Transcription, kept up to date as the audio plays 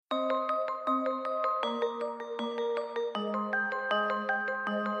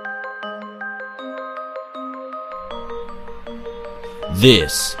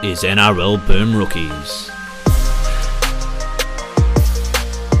This is NRL Boom Rookies.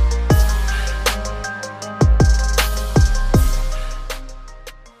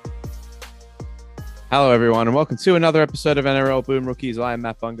 Hello, everyone, and welcome to another episode of NRL Boom Rookies. I am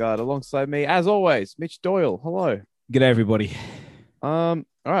Matt Bungard. Alongside me, as always, Mitch Doyle. Hello. G'day, everybody. All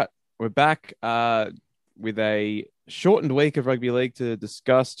right, we're back with a shortened week of rugby league to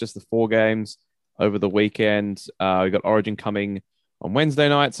discuss. Just the 4 games over the weekend. We got Origin coming on Wednesday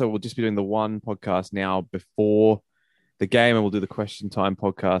night, so we'll just be doing the one podcast now before the game, and we'll do the question time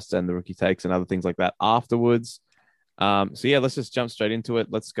podcast and the rookie takes and other things like that afterwards. So yeah, let's just jump straight into it.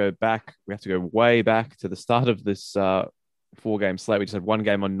 Let's go back. We have to go way back to the start of this 4-game slate. We just had one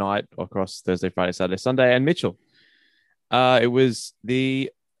game on night across Thursday, Friday, Saturday, Sunday, and Mitchell. It was the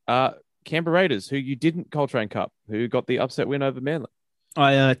Canberra Raiders, who you didn't Coltrane Cup, who got the upset win over Manly.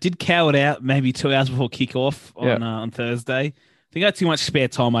 I did cow it out maybe 2 hours before kickoff on Thursday. I think I had too much spare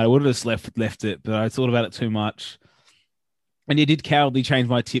time. I would have just left it, but I thought about it too much. And you did cowardly change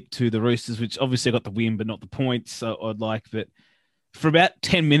my tip to the Roosters, which obviously got the win, but not the points. So I'd like, but for about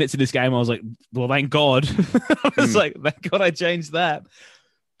 10 minutes of this game, I was like, well, thank God. I was like, thank God I changed that.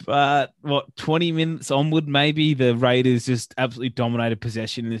 But 20 minutes onward, maybe the Raiders just absolutely dominated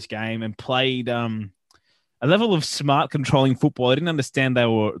possession in this game and played a level of smart controlling football I didn't understand they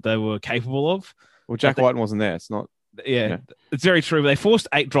were capable of. Well, Jack Whiten wasn't there. It's not. Yeah, it's very true. They forced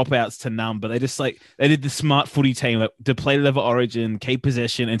 8 dropouts to none, but they just they did the smart footy team to play level Origin, keep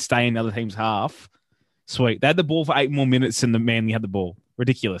possession, and stay in the other team's half. Sweet. They had the ball for 8 more minutes than the Manly had the ball.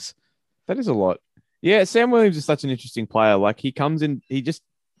 Ridiculous. That is a lot. Yeah, Sam Williams is such an interesting player. Like, he comes in,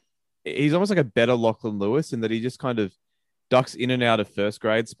 he's almost like a better Lachlan Lewis in that he just kind of ducks in and out of first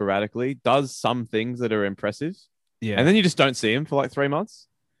grade sporadically, does some things that are impressive. Yeah. And then you just don't see him for like 3 months.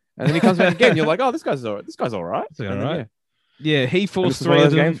 And then he comes back again. And you're like, oh, this guy's all right. This guy's all right. Yeah, he forced 3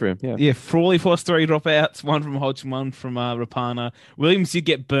 of them. Games for him. Yeah, Frawley forced 3 dropouts, 1 from Hodge, 1 from Rapana. Williams did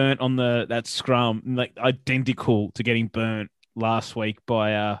get burnt on that scrum, like identical to getting burnt last week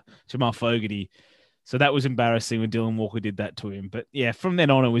by Jamal Fogarty. So that was embarrassing when Dylan Walker did that to him. But yeah, from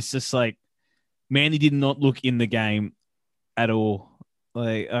then on, it was just like Manly did not look in the game at all.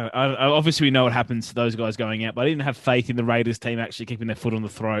 Like, obviously we know what happens to those guys going out, but I didn't have faith in the Raiders team actually keeping their foot on the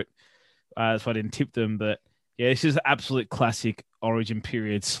throat. That's why I didn't tip them. But yeah, it's just an absolute classic Origin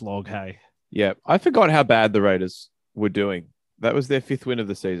period slog, hey? Yeah, I forgot how bad the Raiders were doing. That was their 5th win of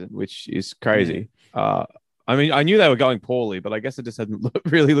the season, which is crazy. Yeah. I mean, I knew they were going poorly, but I guess I just hadn't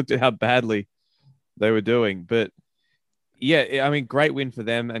really looked at how badly they were doing. But yeah, I mean, great win for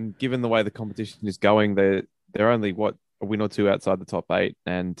them. And given the way the competition is going, they're only, a win or 2 outside the top 8.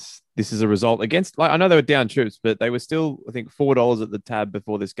 And this is a result against, I know they were down troops, but they were still, I think, $4 at the tab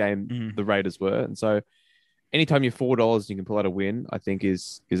before this game, the Raiders were. And so anytime you're $4 and you can pull out a win, I think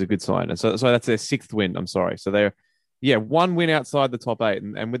is a good sign. And so that's their 6th win. I'm sorry. So they're, 1 win outside the top 8.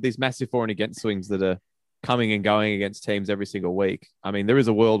 And with these massive for and against swings that are coming and going against teams every single week, I mean, there is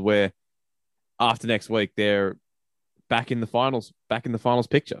a world where after next week, they're back in the finals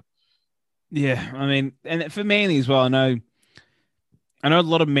picture. Yeah, I mean, and for Manly as well, I know a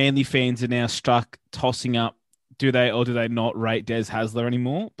lot of Manly fans are now tossing up, do they or do they not rate Des Hasler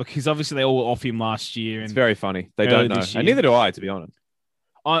anymore? Because obviously they all were off him last year. It's very funny. They don't know. And neither do I, to be honest.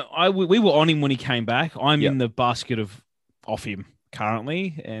 We were on him when he came back. I'm in the basket of off him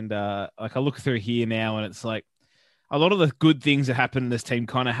currently. And I look through here now and it's like a lot of the good things that happened in this team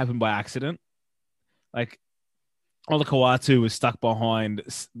kind of happened by accident. Like, Ola Kawatu was stuck behind,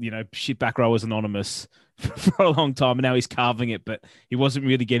 shit back row was anonymous for a long time, and now he's carving it, but he wasn't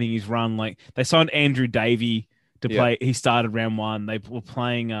really getting his run. Like, they signed Andrew Davey to play. He started round 1. They were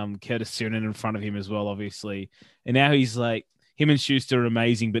playing Curtis Sirenin in front of him as well, obviously. And now he's like, him and Schuster are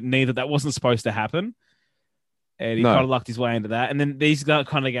amazing, but that wasn't supposed to happen. And he kind of lucked his way into that. And then these kind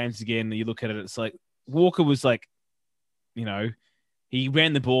of games again, you look at it, it's like Walker was like, he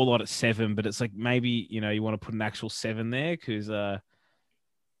ran the ball a lot at 7, but it's like maybe, you want to put an actual 7 there because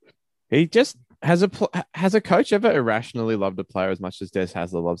he just has a coach ever irrationally loved a player as much as Des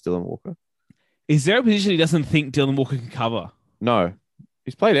Hasler loves Dylan Walker? Is there a position he doesn't think Dylan Walker can cover? No,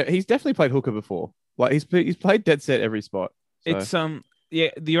 he's definitely played hooker before. Like he's played dead set every spot. So.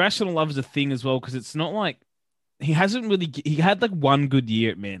 It's the irrational love is a thing as well because it's not like he had like 1 good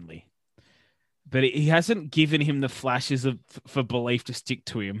year at Manly. But he hasn't given him the flashes for belief to stick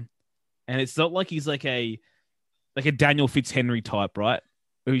to him. And it's not like he's like a Daniel Fitzhenry type, right?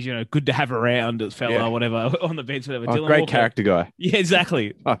 Who's, good to have around as fella or whatever on the bench, whatever. Dylan great Walker, character guy. Yeah,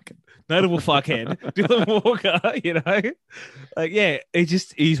 exactly. notable fuckhead, Dylan Walker, you know? Like, yeah,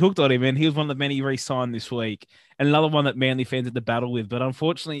 he's hooked on him, and he was one of the many re-signed this week. And another one that Manly fans had to battle with. But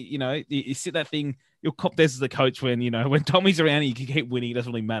unfortunately, you know, you sit that thing, you'll cop this as a coach when, you know, when Tommy's around, you can keep winning. It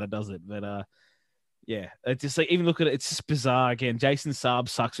doesn't really matter, does it? But, yeah, it's just like, even look at it, it's just bizarre. Again, Jason Saab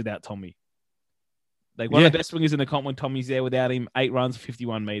sucks without Tommy. Like, one of the best wingers in the comp when Tommy's there. Without him, 8 runs,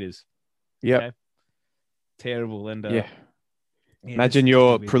 51 meters. Yeah. Okay? Terrible. And, yeah, imagine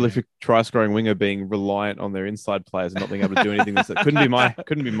your prolific try-scoring winger being reliant on their inside players and not being able to do anything. That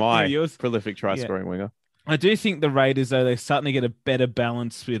couldn't be my prolific try-scoring winger. I do think the Raiders, though, they're starting to get a better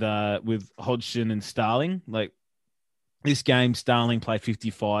balance with Hodgson and Starling. Like, this game, Starling played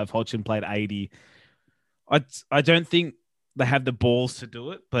 55, Hodgson played 80. I don't think they have the balls to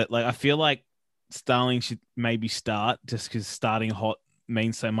do it, but like I feel like Starling should maybe start just because starting hot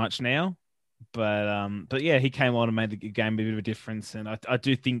means so much now. But yeah, he came on and made the game a bit of a difference, and I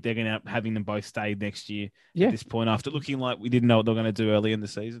do think they're going to end up having them both stay next year. Yeah. At this point, after looking like we didn't know what they were going to do early in the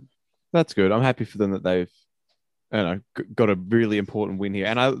season. That's good. I'm happy for them that they've, got a really important win here,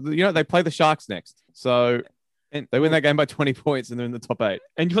 and they play the Sharks next, so. And they win that game by 20 points and they're in the top 8.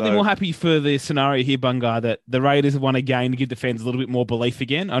 And you're probably more happy for the scenario here, Bungar, that the Raiders have won a game to give the fans a little bit more belief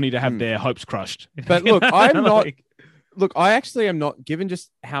again, only to have their hopes crushed. But look, I actually am not, given just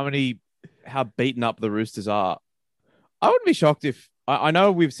how beaten up the Roosters are, I wouldn't be shocked if, I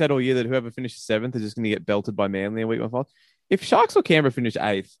know we've said all year that whoever finishes 7th is just going to get belted by Manly in week 1. If Sharks or Canberra finish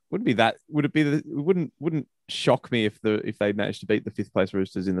 8th, it wouldn't shock me if they managed to beat the 5th place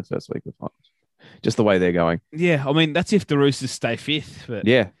Roosters in the first week of finals. Just the way they're going. Yeah, I mean, that's if the Roosters stay 5th. But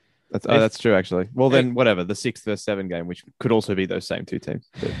yeah, that's true, actually. Well, then, whatever, the 6th versus 7 game, which could also be those same 2 teams.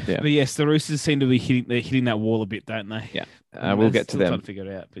 But yes, the Roosters seem to be hitting that wall a bit, don't they? Yeah, we'll get to them. Trying to figure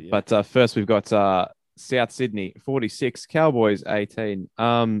it out. But first, we've got South Sydney, 46, Cowboys, 18.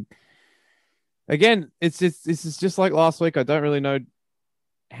 Again, it's just like last week. I don't really know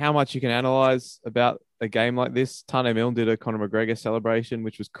how much you can analyze about a game like this. Tane Milne did a Conor McGregor celebration,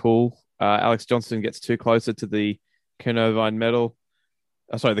 which was cool. Alex Johnston gets too closer to the Ken Irvine medal.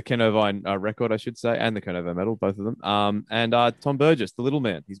 The Ken Irvine record, I should say, and the Ken Irvine medal, both of them. And Tom Burgess, the little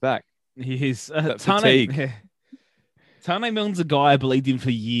man, he's back. He's Tane Milne's a guy I believed in for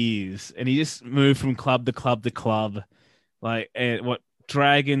years, and he just moved from club to club to club. Like,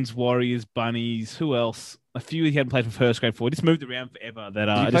 Dragons, Warriors, Bunnies, who else? A few he hadn't played for first grade for. He just moved around forever. Did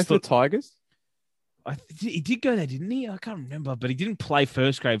he play for the Tigers? He did go there, didn't he? I can't remember, but he didn't play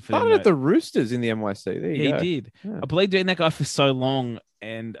first grade for them. Started at the Roosters in the NYC. There you go. He did. Yeah. I believe doing that guy for so long,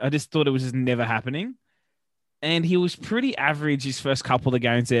 and I just thought it was just never happening. And he was pretty average his first couple of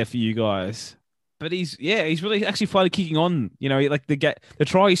games there for you guys. But he's really actually started kicking on. You know, like the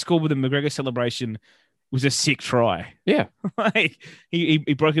try he scored with the McGregor celebration was a sick try. Yeah. Like he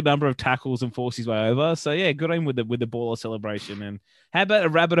broke a number of tackles and forced his way over. So yeah, good on him with the baller celebration. And how about a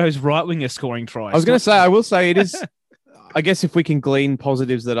Rabbitohs right winger scoring tries? I was going to say, I will say it is, I guess if we can glean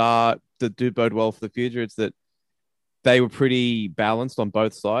positives that do bode well for the future, it's that they were pretty balanced on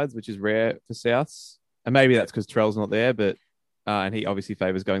both sides, which is rare for Souths. And maybe that's because Trell's not there, but and he obviously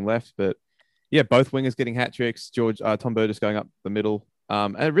favours going left. But yeah, both wingers getting hat tricks. Tom Burgess going up the middle.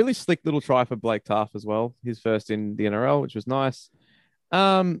 And a really slick little try for Blake Taaffe as well. His first in the NRL, which was nice.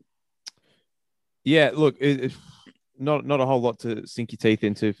 Yeah, look, it's not a whole lot to sink your teeth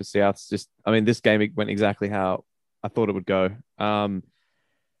into for Souths. Just, I mean, this game went exactly how I thought it would go.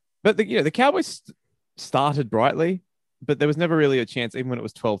 But the Cowboys started brightly, but there was never really a chance, even when it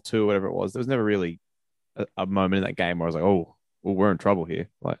was 12-2 or whatever it was. There was never really a moment in that game where I was like, oh, well, we're in trouble here.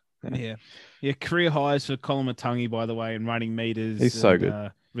 Like, yeah. Career highs for Colin Matangi, by the way, in running meters. He's so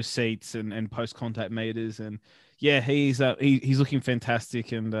good. Receipts and post contact meters, and yeah, he's looking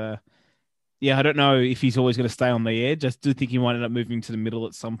fantastic. And I don't know if he's always going to stay on the edge. I do think he might end up moving to the middle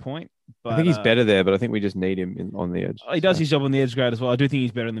at some point. But I think he's better there, but I think we just need him on the edge. He does his job on the edge great as well. I do think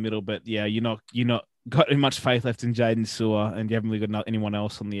he's better in the middle, but yeah, you're not got much faith left in Jaden Sewer, and you haven't really got anyone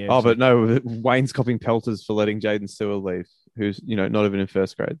else on the edge. Oh, but no, Wayne's copping pelters for letting Jaden Sewer leave, who's not even in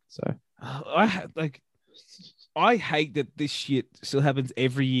first grade. So I hate that this shit still happens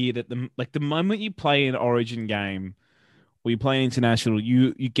every year. That the moment you play an Origin game or you play an international,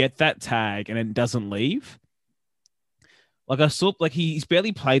 you get that tag and it doesn't leave. Like I saw, like he's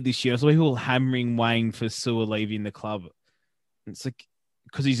barely played this year. I saw people hammering Wayne for Sewer leaving the club. It's like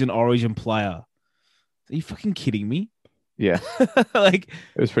because he's an Origin player. Are you fucking kidding me? Yeah. Like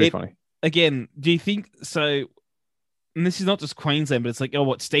it was pretty funny. Again, do you think so? And this is not just Queensland, but it's like,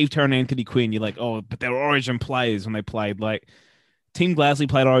 Steve Turner, Anthony Quinn. You're like, but they were Origin players when they played. Like Tim Glassley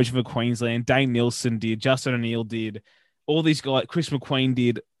played Origin for Queensland. Dane Nielsen did. Justin O'Neill did. all these guys, Chris McQueen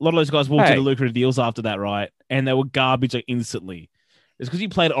did. A lot of those guys walked into lucrative deals after that, right? And they were garbage like instantly. It's because you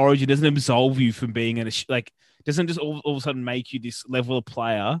played Origin doesn't absolve you from being doesn't just all of a sudden make you this level of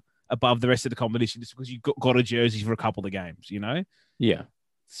player above the rest of the competition just because you got a jersey for a couple of games, you know? Yeah.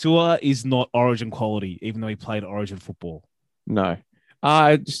 Sua is not Origin quality, even though he played Origin football. No.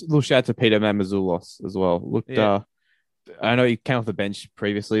 Just a little shout out to Peter Mamazoulos as well. Looked, I know he came off the bench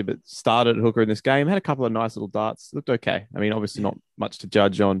previously, but started at hooker in this game. Had a couple of nice little darts. Looked okay. I mean, obviously not much to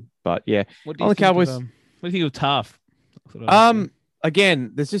judge on, but yeah. On the Cowboys. What do you think of Tough?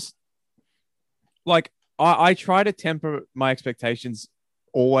 Again, there's just like I try to temper my expectations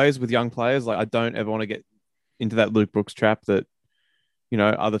always with young players. Like I don't ever want to get into that Luke Brooks trap that, you know,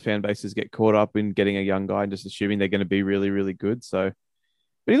 other fan bases get caught up in getting a young guy and just assuming they're going to be really, really good. So,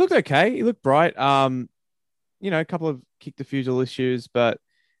 but he looked okay. He looked bright. You know, a couple of kick defusal issues, but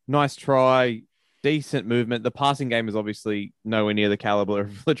nice try, decent movement. The passing game is obviously nowhere near the caliber of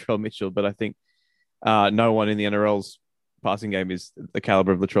Latrell Mitchell, but I think no one in the NRL's passing game is the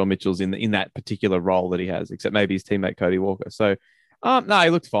caliber of Latrell Mitchell's in that particular role that he has, except maybe his teammate Cody Walker. So, no, he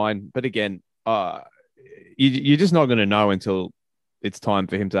looked fine. But again, you're just not going to know until it's time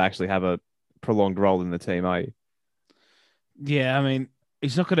for him to actually have a prolonged role in the team, are you? Yeah, I mean,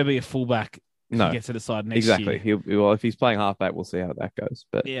 he's not going to be a fullback. No, he gets to decide next year. Exactly. Well, if he's playing halfback, we'll see how that goes.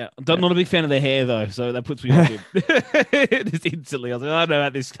 But yeah, not a big fan of their hair though, so that puts me off him. Just instantly, I was like, I don't know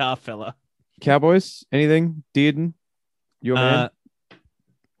about this car fella. Cowboys, anything? Dearden, your man.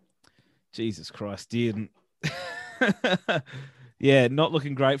 Jesus Christ, Dearden. Yeah, not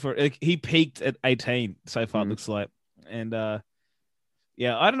looking great for it. He peaked at 18 so far. It looks like, and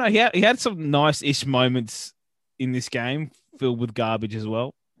yeah, I don't know. He had some nice-ish moments in this game, filled with garbage as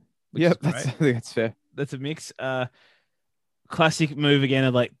well. Yeah, I think that's fair. That's a mix. Classic move again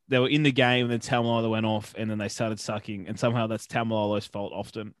of like they were in the game and then Taumalolo went off and then they started sucking and somehow that's Taumalolo's fault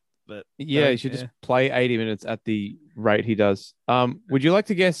often. But yeah, he should just play 80 minutes at the rate he does. Would you like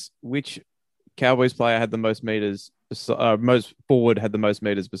to guess which Cowboys player had the most meters, most forward had the most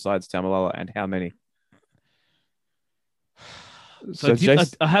meters besides Taumalolo, and how many? So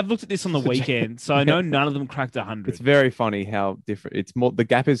I have looked at this on the weekend, so I know none of them cracked 100. It's very funny how different. It's more the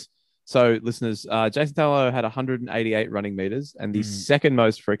gap is. So listeners, Jason Taumalolo had 188 running meters, and the second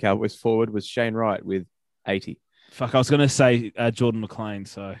most for a Cowboys forward was Shane Wright with 80. Fuck, I was going to say Jordan McLean.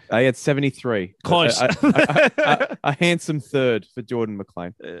 So he had 73. Close. A handsome third for Jordan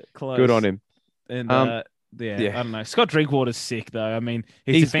McLean. Close. Good on him. And yeah, I don't know. Scott Drinkwater's sick though. I mean,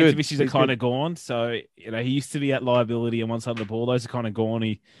 his defensive issues are kind of gone. So you know, he used to be at liability on one side of the ball. Those are kind of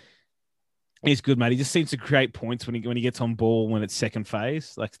gone. He's good, mate. He just seems to create points when he gets on ball when it's second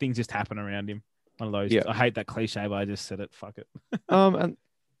phase. Like things just happen around him. One of those. Yeah. I hate that cliche, but I just said it. Fuck it. And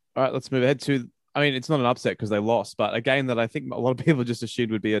all right, let's move ahead to. I mean, it's not an upset because they lost, but a game that I think a lot of people just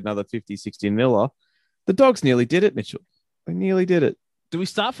assumed would be another 50-60 Miller. The Dogs nearly did it, Mitchell. They nearly did it. Do we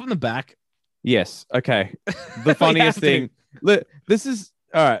start from the back? Yes. Okay. The funniest thing. Look, this is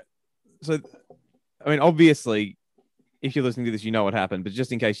all right. So, I mean, obviously, if you're listening to this, you know what happened. But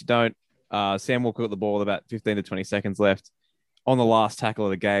just in case you don't, Sam Walker got the ball about 15 to 20 seconds left on the last tackle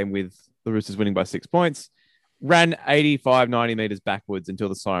of the game with the Roosters winning by 6 points. Ran 85, 90 meters backwards until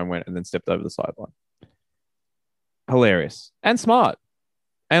the siren went and then stepped over the sideline. Hilarious and smart.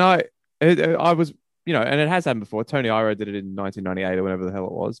 And I was, you know, and it has happened before. Tony Iro did it in 1998 or whatever the hell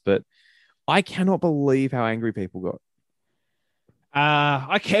it was. But I cannot believe how angry people got.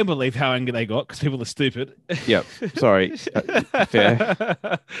 I can believe how angry they got because people are stupid. Yep. Sorry. Fair.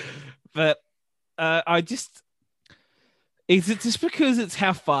 But is it just because it's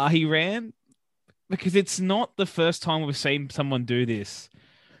how far he ran? Because it's not the first time we've seen someone do this.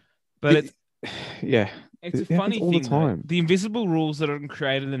 But it's a funny thing. The time. The invisible rules that are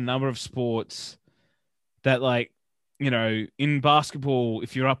created in a number of sports that, like, you know, in basketball,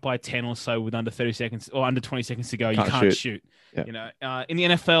 if you're up by 10 or so with under 30 seconds or under 20 seconds to go, you can't shoot. Yeah. You know, in the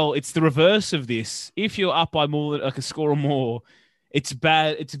NFL, it's the reverse of this. If you're up by more than like a score or more, it's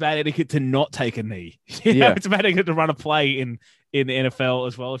bad etiquette to not take a knee. You know, it's bad etiquette to run a play in the NFL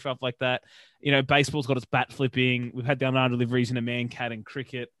as well, stuff like that. You know, baseball's got its bat flipping. We've had down and deliveries in a man cat in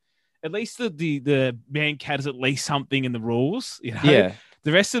cricket. At least the man cat is at least something in the rules. You know,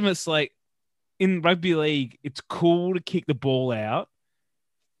 the rest of them, it's like in rugby league, it's cool to kick the ball out.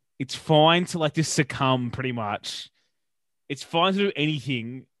 It's fine to like just succumb pretty much. It's fine to do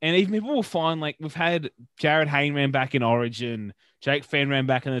anything. And even people will find, like, we've had Jared Hayne ran back in Origin. Jake Fan ran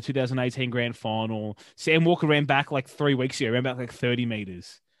back in the 2018 Grand Final. Sam Walker ran back like 3 weeks ago. Ran back like 30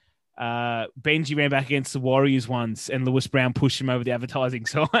 meters. Benji ran back against the Warriors once, and Lewis Brown pushed him over the advertising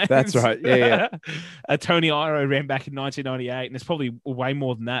signs. That's right. Yeah. Tony Iro ran back in 1998, and it's probably way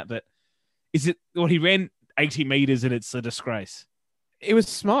more than that. But is it? Well, he ran 80 meters, and it's a disgrace. It was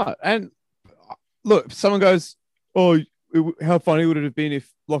smart. And look, if someone goes, "Oh, how funny would it have been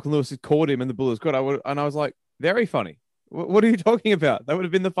if Lachlan Lewis had caught him and the Bullets got?" I was like, very funny. What are you talking about? That would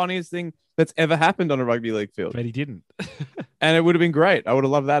have been the funniest thing that's ever happened on a rugby league field. But he didn't. And it would have been great. I would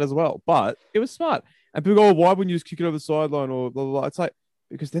have loved that as well. But it was smart. And people go, "Oh, why wouldn't you just kick it over the sideline?" Or blah, blah, blah. It's like,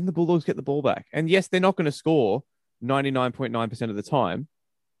 because then the Bulldogs get the ball back. And yes, they're not going to score 99.9% of the time.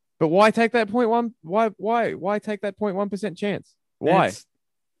 But why take that 0.1? Why take that 0.1% chance? Why?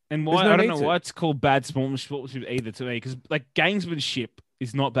 And why? I don't know why it's called bad sportsmanship either to me. Because like gamesmanship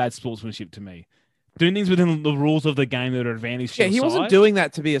is not bad sportsmanship to me. Doing things within the rules of the game that are advantage. Yeah, he wasn't doing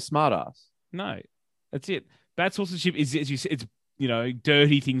that to be a smartass. No, that's it. Bad sportsmanship is, as you said, it's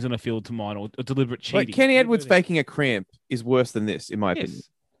dirty things on a field to mine or deliberate cheating. Like Kenny Edwards faking a cramp is worse than this, in my opinion.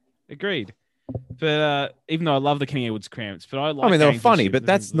 Agreed. But even though I love the Kenny Edwards cramps, but I mean they were funny, but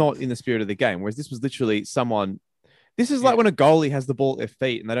that's not in the spirit of the game. Whereas this was literally someone. This is like when a goalie has the ball at their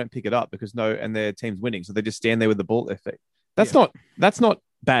feet and they don't pick it up because and their team's winning, so they just stand there with the ball at their feet. That's not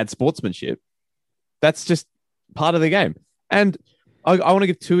bad sportsmanship. That's just part of the game. And I want to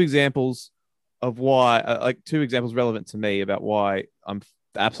give two examples of why, two examples relevant to me about why I'm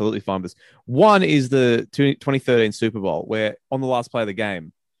absolutely fine with this. One is the 2013 Super Bowl, where on the last play of the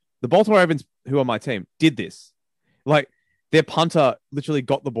game, the Baltimore Ravens, who are my team, did this. Like their punter literally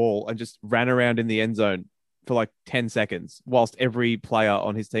got the ball and just ran around in the end zone for like 10 seconds, whilst every player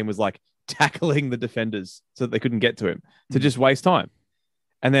on his team was like tackling the defenders so that they couldn't get to him to just waste time.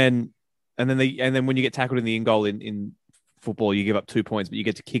 And then when you get tackled in the in goal in football, you give up 2 points, but you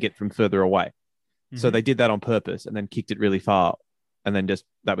get to kick it from further away. Mm-hmm. So they did that on purpose and then kicked it really far. And then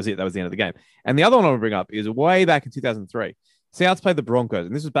that was it. That was the end of the game. And the other one I want to bring up is way back in 2003. Souths played the Broncos.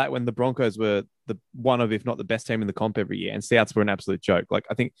 And this was back when the Broncos were one of, if not the best team in the comp every year. And Souths were an absolute joke. Like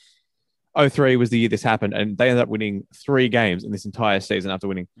I think 2003 was the year this happened. And they ended up winning 3 games in this entire season after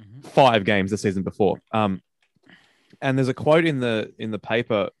winning 5 games the season before. And there's a quote in the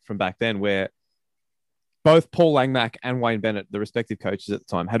paper from back then where both Paul Langmack and Wayne Bennett, the respective coaches at the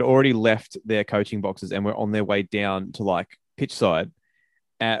time, had already left their coaching boxes and were on their way down to like pitch side.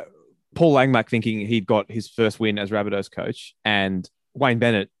 Paul Langmack thinking he'd got his first win as Rabbitohs coach, and Wayne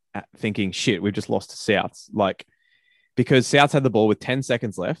Bennett thinking, shit, we've just lost to Souths. Like, because Souths had the ball with 10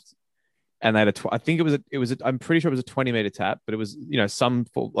 seconds left, and they had I'm pretty sure it was a 20-meter tap, but it was, some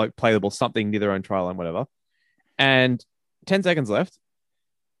like play the ball, something near their own try line, whatever. And 10 seconds left.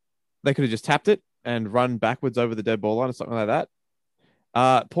 They could have just tapped it and run backwards over the dead ball line or something like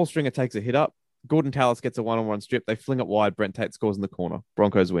that. Paul Stringer takes a hit up. Gordon Tallis gets a one-on-one strip. They fling it wide. Brent Tate scores in the corner.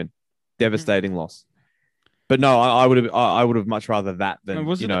 Broncos win. Devastating loss. But no, I would have much rather that than, it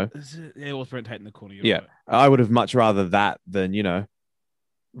was Brent Tate in the corner. Yeah. Right. I would have much rather that than,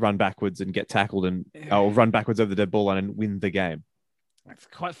 run backwards and get tackled and run backwards over the dead ball line and win the game. It's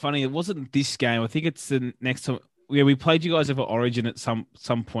quite funny. It wasn't this game. I think it's the next time. Yeah, we played you guys over Origin at some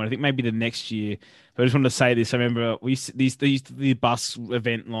point. I think maybe the next year. But I just wanted to say this. I remember they used to the bus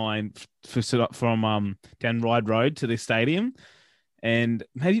event line from down Ryde Road to the stadium, and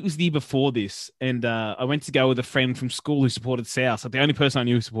maybe it was the year before this. And I went to go with a friend from school who supported South. Like the only person I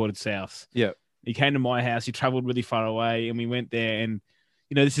knew who supported South. Yeah, he came to my house. He travelled really far away, and we went there. And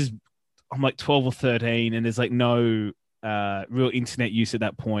I'm like 12 or 13, and there's like no real internet use at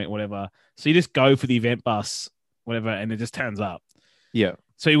that point, whatever. So you just go for the event bus, whatever, and it just turns up. Yeah.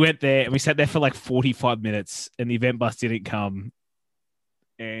 So we went there and we sat there for like 45 minutes and the event bus didn't come.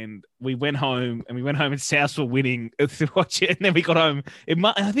 And we went home and Souths were winning to watch it. And then we got home.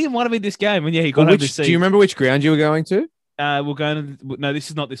 I think it might have been this game. And yeah, he got home to see. Do you remember which ground you were going to? We're going to, no, this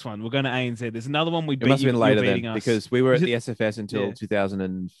is not this one. We're going to ANZ. There's another one we beat. It must have been later then us. because we were at the SFS until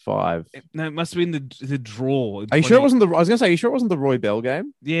 2005. No, it must have been the draw. Are you sure it wasn't I was going to say, are you sure it wasn't the Roy Bell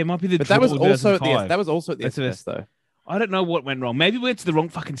game? Yeah, it might be the but draw. That was also at the SFS though. I don't know what went wrong. Maybe we went to the wrong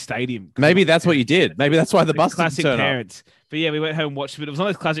fucking stadium. Maybe that's what you did. Maybe that's why the bus classic didn't turn parents. Up. But yeah, we went home and watched it. It was one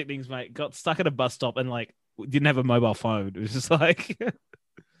of those classic things, mate. Got stuck at a bus stop and like didn't have a mobile phone. It was just like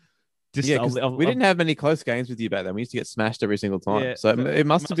we didn't have many close games with you back then. We used to get smashed every single time. Yeah, so it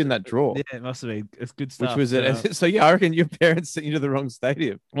must have been that draw. Yeah, it must have been. It's good stuff. Which was it? So yeah, I reckon your parents sent you to the wrong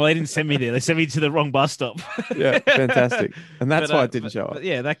stadium. Well, they didn't send me there. They sent me to the wrong bus stop. Yeah, fantastic. And that's why it didn't show up. But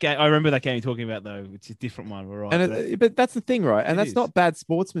yeah, that game. I remember that game you're talking about though. It's a different one. We're right. And but that's the thing, right? And that's not bad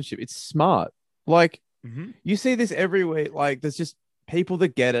sportsmanship. It's smart. Like you see this every week. Like there's just people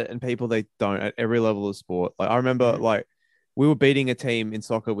that get it and people that don't at every level of sport. Like I remember like we were beating a team in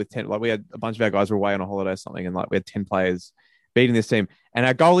soccer with 10, like we had a bunch of our guys were away on a holiday or something, and like we had 10 players beating this team. And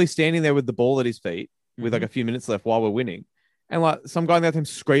our goalie's standing there with the ball at his feet with like a few minutes left while we're winning. And like some guy in the other team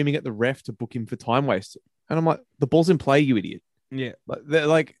screaming at the ref to book him for time wasted. And I'm like, the ball's in play, you idiot. Yeah.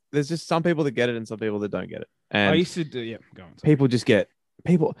 Like there's just some people that get it and some people that don't get it. And I used to do, yeah, go on. people just get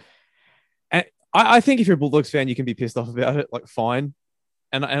people. And I think if you're a Bulldogs fan, you can be pissed off about it, like fine.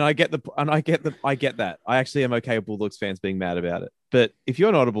 And I get that. I actually am okay with Bulldogs fans being mad about it. But if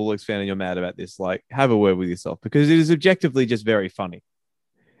you're not a Bulldogs fan and you're mad about this, like have a word with yourself, because it is objectively just very funny.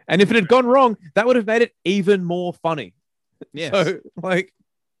 And if it had gone wrong, that would have made it even more funny. Yes. So like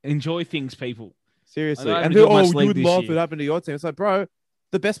enjoy things, people. Seriously. I And haven't got you much league would this love year. it happened to your team. It's like, bro,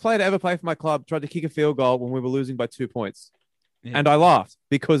 the best player to ever play for my club tried to kick a field goal when we were losing by 2 points. Yeah. And I laughed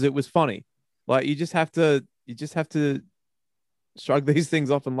because it was funny. Like you just have to shrug these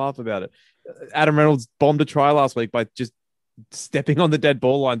things off and laugh about it. Adam Reynolds bombed a try last week by just stepping on the dead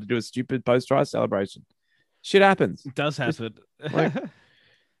ball line to do a stupid post-try celebration. Shit happens. It does happen. Like,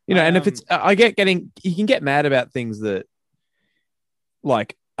 you know, and if it's, you can get mad about things that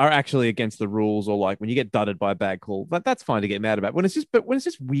like are actually against the rules, or like when you get dudded by a bad call, that's fine to get mad about. When it's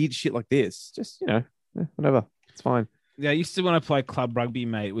just weird shit like this, just, you know, whatever. It's fine. Yeah, I used to, when I played club rugby,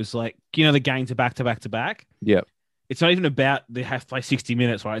 mate, it was like, you know, the games are back to back to back. Yep. It's not even about they have to play 60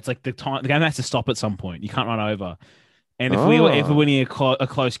 minutes, right? It's like the game has to stop at some point. You can't run over. And if we were ever winning a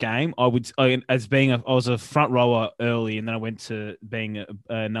close game, I was a front rower early, and then I went to being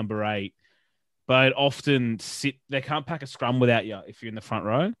a number 8. But I'd often sit. They can't pack a scrum without you if you're in the front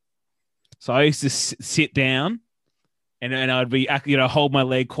row. So I used to sit down, and I'd be, you know, hold my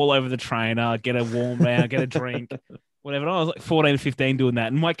leg, call over the trainer, get a warm round, get a drink, whatever. And I was like 14 or 15 doing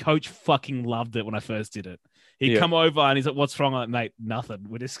that, and my coach fucking loved it when I first did it. He'd come over and he's like, "What's wrong?" I'm like, "Mate, nothing.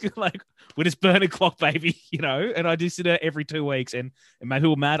 We're just burning clock, baby," you know. And I just did it every 2 weeks, and made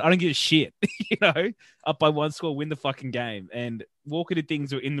people mad. I don't give a shit, you know. Up by 1 score, win the fucking game. And Walker did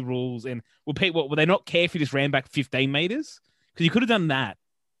things that were in the rules. And will they not care if you just ran back 15 meters? Because you could have done that,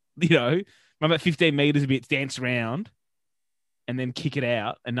 you know. Run back 15 meters a bit, dance around, and then kick it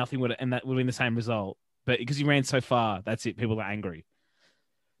out, and that would have been the same result. But because he ran so far, that's it. People are angry.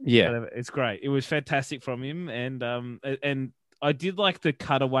 Yeah, Whatever. It's great. It was fantastic from him, and I did like the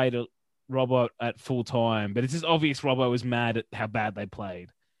cutaway to Robbo at full time, but it's just obvious Robbo was mad at how bad they played,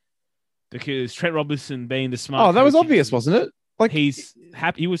 because Trent Robinson being the smart. Oh, that was coach, obvious, wasn't it? Like he's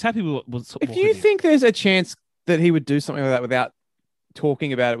happy. He was happy with what. If you think there's a chance that he would do something like that without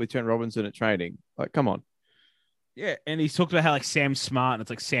talking about it with Trent Robinson at training, like, come on. Yeah, and he's talked about how like Sam's smart and it's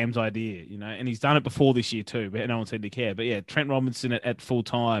like Sam's idea, you know, and he's done it before this year too, but no one seemed to care. But yeah, Trent Robinson at full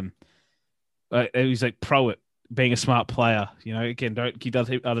time, he's like pro at being a smart player, you know. Again, don't give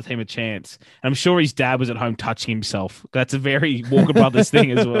the other team a chance. And I'm sure his dad was at home touching himself. That's a very Walker Brothers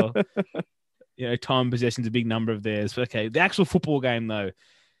thing as well. You know, time possession's a big number of theirs. But okay, the actual football game though,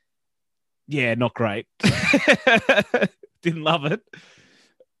 yeah, not great. Didn't love it.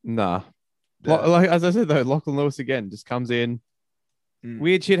 Nah. Like as I said though, Lachlan Lewis again just comes in.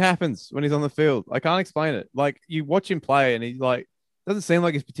 Weird shit happens when he's on the field. I can't explain it. Like you watch him play, and he like doesn't seem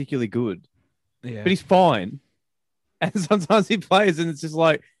like he's particularly good, Yeah, but he's fine. And sometimes he plays, and it's just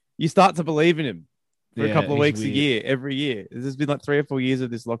like you start to believe in him for a couple of weeks a year, every year. There's been like 3 or 4 years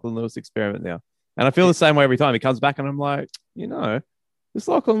of this Lachlan Lewis experiment now, and I feel the same way every time he comes back, and I'm like, you know, this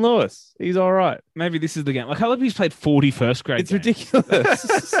Lachlan Lewis, he's all right. maybe this is the game. Like I love he's played 40 first grade. It's games.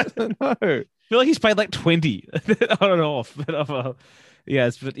 ridiculous. No. I feel like he's played like 20 on and off. But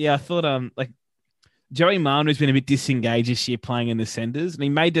yes, but yeah, I thought like Joey Manu's been a bit disengaged this year playing in the centers, and he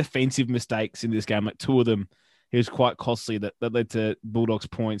made defensive mistakes in this game. Like 2 of them, he was quite costly that led to Bulldogs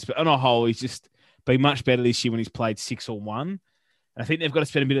points. But on a whole, he's just been much better this year when he's played 6 or 1. And I think they've got to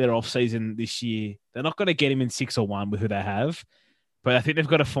spend a bit of their off season this year. They're not going to get him in 6 or 1 with who they have, but I think they've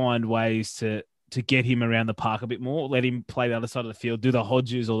got to find ways to get him around the park a bit more, let him play the other side of the field, do the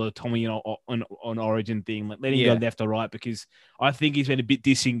Hodges or the Tommy on Origin thing, let him go left or right, because I think he's been a bit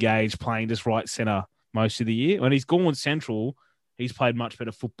disengaged playing just right centre most of the year. When he's gone central, he's played much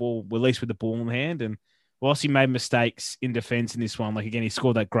better football, at least with the ball in hand. And whilst he made mistakes in defence in this one, like again, he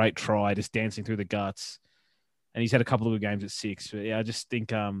scored that great try, just dancing through the guts. And he's had a couple of good games at 6. But yeah, I just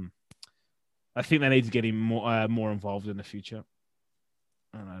think they need to get him more involved in the future.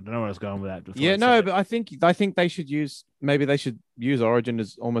 I don't know where I was going with that. Yeah, no, but I think they should use Origin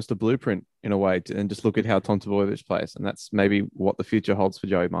as almost a blueprint in a way, and just look at how Tom Tavoyevich plays, and that's maybe what the future holds for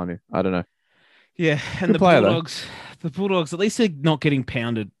Joey Manu. I don't know. Yeah, and the Bulldogs, at least they're not getting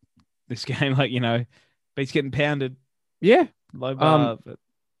pounded this game. Like, you know, Beats getting pounded. Yeah, Low bar.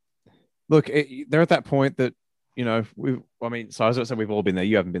 Look, they're at that point that so I was going to say we've all been there.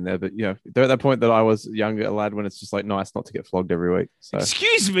 You haven't been there, but they're at that point that I was a younger lad when it's just like nice not to get flogged every week. So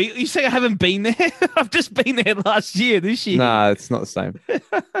excuse me, you say I haven't been there? I've just been there last year, this year. Nah, it's not the same.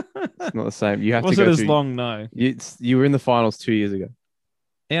 It's not the same. You have to go as long, no. You were in the finals 2 years ago.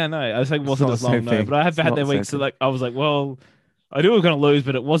 Yeah, no, I was like, wasn't as long, no. But I have had that week, so like I was like, well, I knew we were going to lose,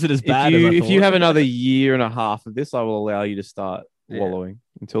 but it wasn't as bad. If you have another year and a half of this, I will allow you to start wallowing.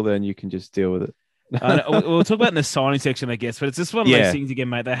 Until then, you can just deal with it. We'll talk about in the signing section, I guess, but it's just one of those things again,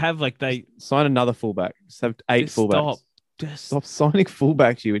 mate. They have they sign another fullback. Just have 8 fullbacks. Stop signing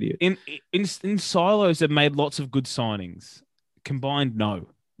fullbacks, you idiot. In silos, they've made lots of good signings. Combined, no.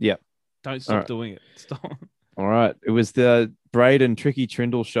 Yeah. Don't stop doing it. Stop. All right. It was the Braden Tricky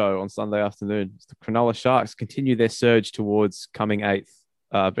Trindle show on Sunday afternoon. The Cronulla Sharks continue their surge towards coming 8th,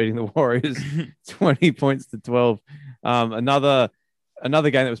 beating the Warriors 20 points to 12. Another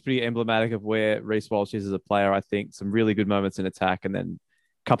game that was pretty emblematic of where Reece Walsh is as a player, I think. Some really good moments in attack and then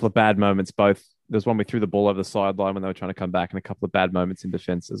a couple of bad moments. Both there's one we threw the ball over the sideline when they were trying to come back and a couple of bad moments in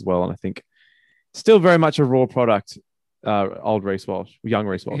defense as well. And I think still very much a raw product, young Reece Walsh.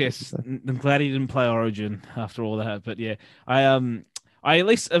 Yes, I'm glad he didn't play Origin after all that. But yeah, I at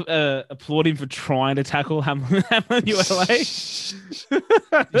least applaud him for trying to tackle Hamlin ULA.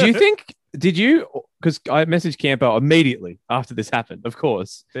 Did you? Because I messaged Campo immediately after this happened, of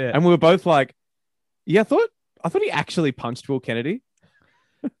course. Yeah. And we were both like, I thought he actually punched Will Kennedy.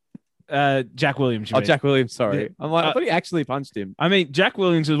 Jack Williams. Jack Williams, sorry. Yeah. I'm like, I thought he actually punched him. I mean, Jack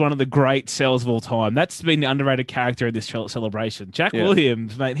Williams was one of the great sells of all time. That's been the underrated character in this celebration. Jack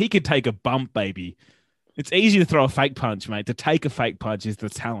Williams, mate, he could take a bump, baby. It's easy to throw a fake punch, mate. To take a fake punch is the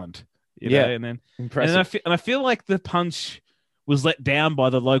talent. You know? And then impressive. And I feel like the punch was let down by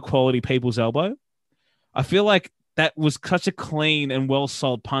the low quality people's elbow. I feel like that was such a clean and well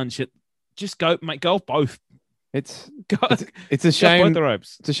sold punch. Just go both. It's a shame. Both the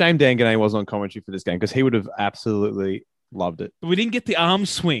ropes. It's a shame Dan Gannett wasn't on commentary for this game because he would have absolutely loved it. But we didn't get the arm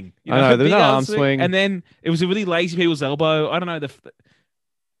swing. I know there was no arm swing, and then it was a really lazy people's elbow. I don't know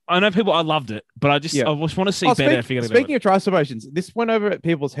I know people. I loved it, but I just want to see better. Speaking of try celebrations, this went over at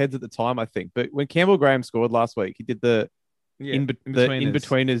people's heads at the time, I think. But when Campbell Graham scored last week, he did the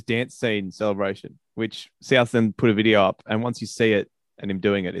in-betweeners dance scene celebration, which South then put a video up. And once you see it and him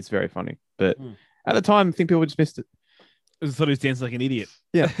doing it, it's very funny. But at the time, I think people just missed it. I thought he was dancing like an idiot.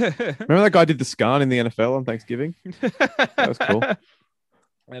 Yeah. Remember that guy did the scarn in the NFL on Thanksgiving? That was cool.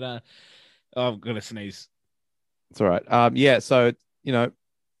 And, I'm going to sneeze. It's all right. So,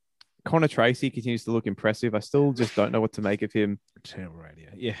 Connor Tracy continues to look impressive. I still just don't know what to make of him. Terrible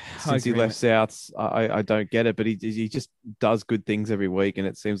idea. Yeah. Since he left Souths, I don't get it, but he just does good things every week, and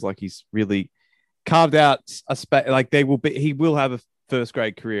it seems like he's really carved out a space. Like he will have a first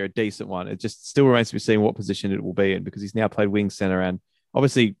grade career, a decent one. It just still remains to be seen what position it will be in because he's now played wing center and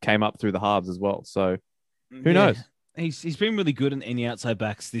obviously came up through the halves as well. So who knows? He's been really good in any outside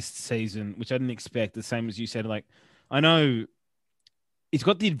backs this season, which I didn't expect. The same as you said. Like I know. He's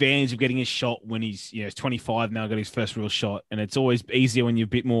got the advantage of getting a shot when he's 25 now, got his first real shot. And it's always easier when you're a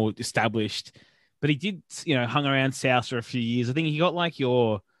bit more established. But he did, hung around South for a few years. I think he got like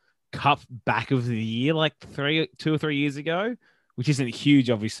your cup back of the year, like 2 or 3 years ago, which isn't huge,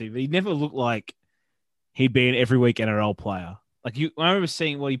 obviously. But he never looked like he'd be an every week NRL player. Like I remember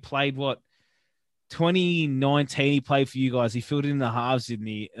seeing he played 2019, he played for you guys. He filled in the halves, didn't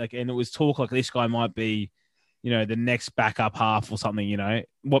he? And it was talk like this guy might be, the next backup half or something,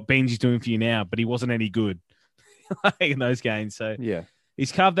 what Benji's doing for you now, but he wasn't any good in those games. So yeah,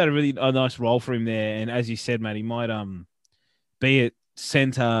 he's carved out a nice role for him there. And as you said, mate, he might be at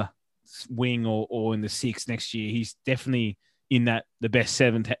center wing or in the 6 next year. He's definitely in the best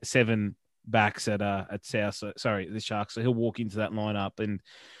seven backs at South. The Sharks. So he'll walk into that lineup. And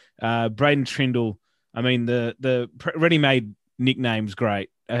Braden Trindle, I mean, the ready-made nickname's great.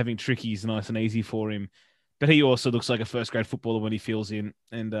 Having Tricky is nice and easy for him. But he also looks like a first-grade footballer when he fills in.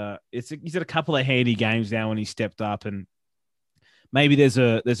 And he's had a couple of handy games now when he stepped up. And maybe there's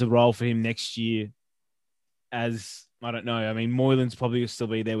a role for him next year as, I don't know. I mean, Moylan's probably will still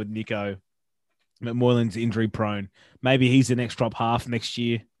be there with Nico. But Moylan's injury-prone. Maybe he's the next drop half next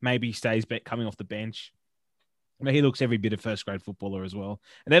year. Maybe he stays back coming off the bench. But he looks every bit of first-grade footballer as well.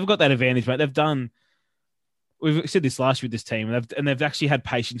 And they've got that advantage, mate. We've said this last year with this team, and they've actually had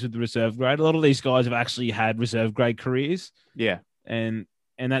patience with the reserve grade. A lot of these guys have actually had reserve grade careers. Yeah. And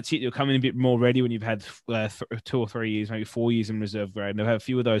that's it. You'll come in a bit more ready when you've had 2 or 3 years, maybe 4 years in reserve grade. And they've had a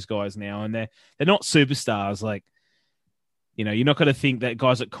few of those guys now, and they're not superstars. Like, you're not going to think that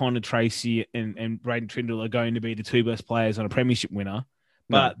guys like Connor Tracy and Braden Trindle are going to be the 2 best players on a premiership winner.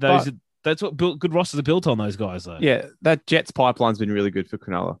 But That's what good rosters are built on. Those guys, though. Yeah, that Jets pipeline's been really good for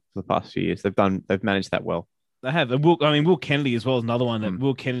Cronulla for the past few years. They've managed that well. They have. And Will Kennedy as well is another one that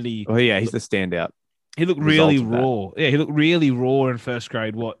Will Kennedy. Oh yeah, he's the standout. He looked really raw. Yeah, he looked really raw in first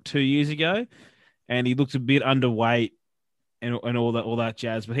grade. 2 years ago, and he looked a bit underweight and all that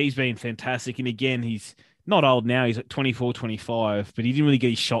jazz. But he's been fantastic. And again, he's not old now. He's like 24, 25, but he didn't really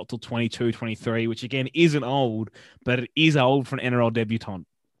get his shot till 22, 23, which again isn't old, but it is old for an NRL debutant.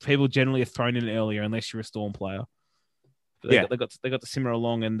 People generally are thrown in earlier unless you're a Storm player. But they got to simmer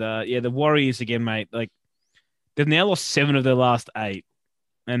along, and the Warriors again, mate. Like they've now lost 7 of their last 8.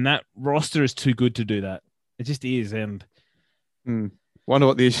 And that roster is too good to do that. It just is. And wonder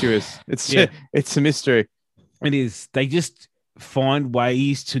what the issue is. It's a mystery. It is. They just find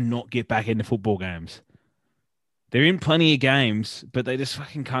ways to not get back into football games. They're in plenty of games, but they just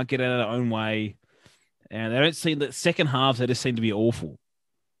fucking can't get out of their own way. And they don't seem that second halves, they just seem to be awful.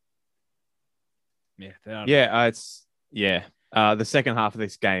 Yeah. The second half of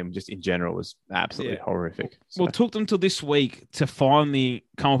this game, just in general, was absolutely horrific. So. Well, it took them till this week to finally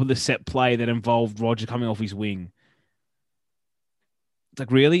come up with a set play that involved Roger coming off his wing. It's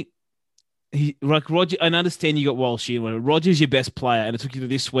like, really? Roger, I understand you got Walsh here. Roger's your best player, and it took you to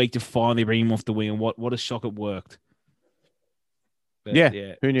this week to finally bring him off the wing, and what a shock it worked. But,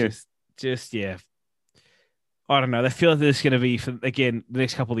 who knew? Just I don't know. They feel like there's going to be, the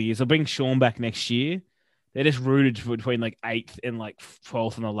next couple of years. They'll bring Sean back next year. They're just rooted between 8th and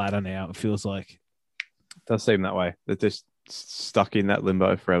 12th on the ladder now. It feels like. It does seem that way. They're just stuck in that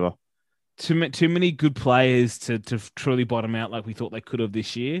limbo forever. Too many good players to truly bottom out like we thought they could have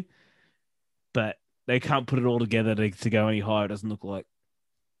this year. But they can't put it all together to go any higher, it doesn't look like.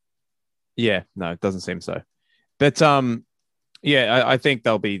 Yeah, no, it doesn't seem so. But I think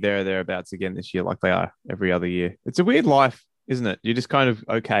they'll be thereabouts again this year like they are every other year. It's a weird life, isn't it? You're just kind of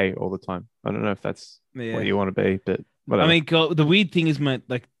okay all the time. I don't know if that's what you want to be, but whatever. I mean, God, the weird thing is, mate,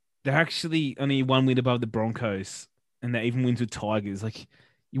 they're actually only 1 win above the Broncos, and they even wins with Tigers.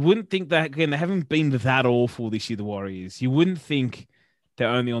 You wouldn't think that, again, they haven't been that awful this year, the Warriors. You wouldn't think they're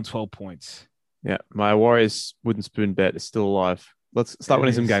only on 12 points. Yeah, my Warriors wooden spoon bet is still alive. Let's start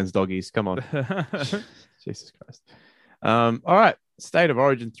winning some games, doggies. Come on. Jesus Christ. All right. State of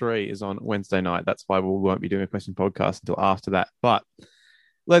Origin 3 is on Wednesday night. That's why we won't be doing a question podcast until after that. But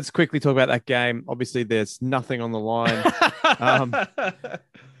let's quickly talk about that game. Obviously, there's nothing on the line.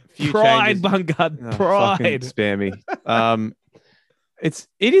 Pride, Bungard. Pride. Spare me. It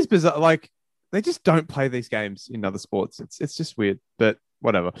is bizarre. They just don't play these games in other sports. It's just weird, but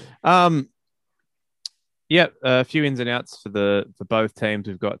whatever. A few ins and outs for both teams.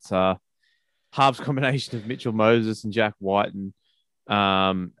 We've got halves combination of Mitchell Moses and Jack Whiten,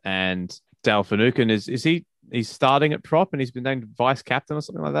 and Dale Finucane he's starting at prop and he's been named vice captain or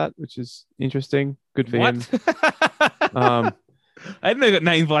something like that, which is interesting. Good for him. I didn't know he got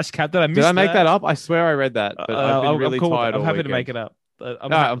named vice captain. Did I make that up? I swear I read that, but I've been really tired. I'm happy to make it up.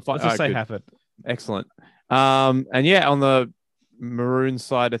 I'm fine. Let's just say happened. Excellent. And on the Maroon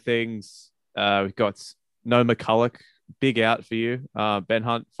side of things, we've got No McCulloch, big out for you. Ben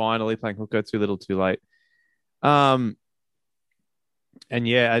Hunt finally playing hooker, too little, too late. How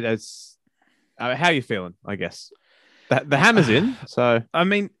are you feeling? I guess the hammer's in. So I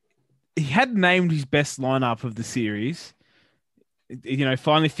mean, he had named his best lineup of the series.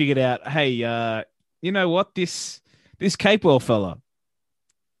 Finally figured out. Hey, you know what? This Capewell fella,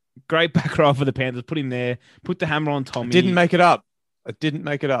 great back row for the Panthers. Put him there. Put the hammer on Tommy. I didn't make it up.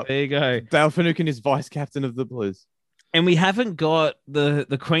 There you go. Dale Finucane is vice captain of the Blues. And we haven't got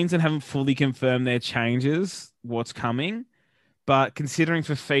the Queensland haven't fully confirmed their changes, what's coming. But considering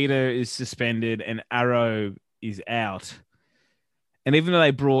Fafita is suspended and Arrow is out, and even though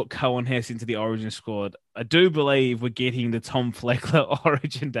they brought Cohen Hess into the Origin squad, I do believe we're getting the Tom Fleckler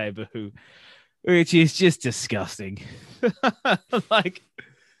Origin debut, which is just disgusting.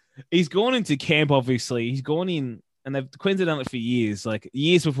 He's gone into camp, obviously. He's gone in, and Queensland done it for years.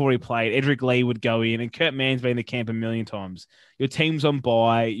 Years before he played, Edric Lee would go in, and Kurt Mann's been to camp a million times. Your team's on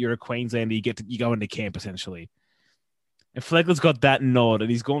bye, you're a Queenslander, you go into camp essentially. And Fleckler's got that nod, and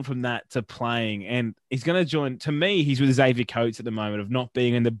he's gone from that to playing, and he's going to join. To me, he's with Xavier Coates at the moment of not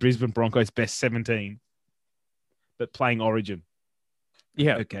being in the Brisbane Broncos best 17, but playing Origin.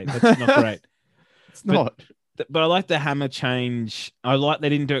 Yeah, okay, that's not great. It's not. But I like the hammer change. I like they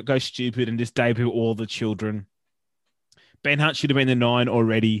didn't go stupid and just debut all the children. Ben Hunt should have been the 9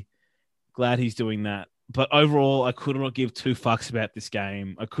 already. Glad he's doing that. But overall, I could not give 2 fucks about this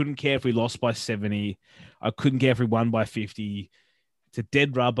game. I couldn't care if we lost by 70. I couldn't care if we won by 50. It's a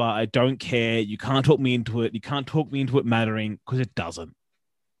dead rubber. I don't care. You can't talk me into it. You can't talk me into it mattering because it doesn't.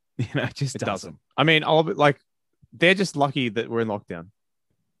 It just It doesn't. I mean, they're just lucky that we're in lockdown.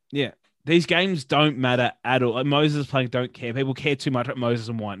 Yeah. These games don't matter at all. Like Moses playing don't care. People care too much about Moses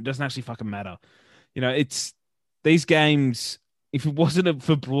and White. It doesn't actually fucking matter. It's these games, if it wasn't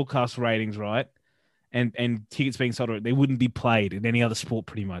for broadcast ratings, right? And tickets being sold, they wouldn't be played in any other sport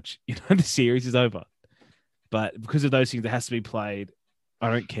pretty much. The series is over. But because of those things, it has to be played. I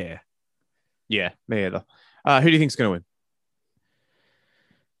don't care. Yeah, me either. Who do you think's going to win?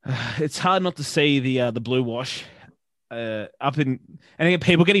 It's hard not to see the blue wash up in, and again,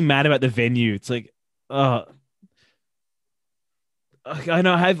 people getting mad about the venue. It's like, I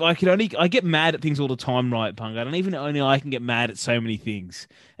know I get mad at things all the time, right, Punk? Only I can get mad at so many things.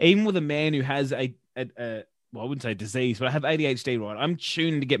 Even with a man who has well, I wouldn't say disease, but I have ADHD, right? I'm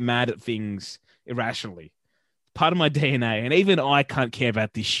tuned to get mad at things irrationally. Part of my DNA, and even I can't care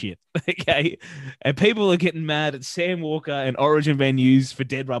about this shit. Okay, and people are getting mad at Sam Walker and Origin venues for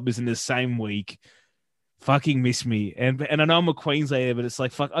dead rubbers in the same week. Fucking miss me. And I know I'm a Queenslander, but it's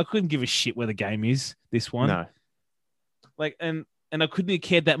like, fuck, I couldn't give a shit where the game is. This one, No. Like, and I couldn't have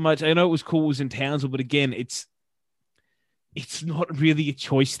cared that much. I know it was cool, it was in Townsville, but again, it's not really a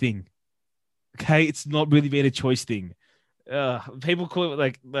choice thing. Okay, it's not really been a choice thing. People call it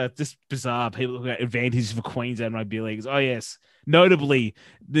like just bizarre. People look at advantages for Queensland rugby leagues. Oh yes, notably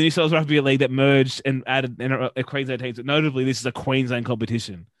the New South Wales Rugby League that merged and added a Queensland team. So notably, this is a Queensland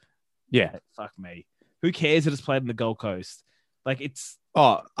competition. Yeah, fuck me. Who cares that it's played in the Gold Coast? Like it's.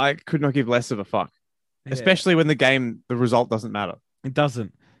 Oh, I could not give less of a fuck, especially when the result doesn't matter. It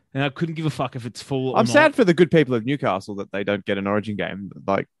doesn't, and I couldn't give a fuck if it's full. I'm sad for the good people of Newcastle that they don't get an Origin game.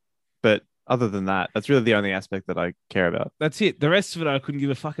 But other than that, that's really the only aspect that I care about. That's it. The rest of it, I couldn't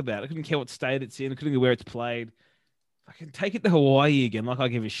give a fuck about. I couldn't care what state it's in. I couldn't care where it's played. I can take it to Hawaii again. Like I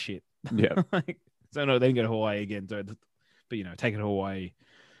give a shit. Yeah. So no, then go to Hawaii again. But take it to Hawaii.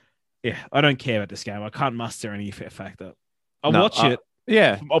 Yeah, I don't care about this game. I can't muster any factor. I'll watch it.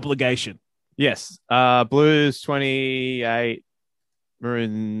 Yeah. From obligation. Yes. Blues 28,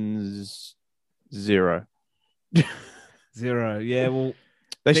 Maroons 0. 0. Yeah, well.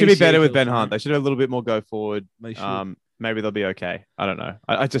 They should be better with Ben Hunt. They should have a little bit more go forward. They should. Maybe they'll be okay. I don't know.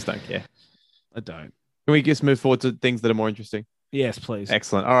 I just don't care. I don't. Can we just move forward to things that are more interesting? Yes, please.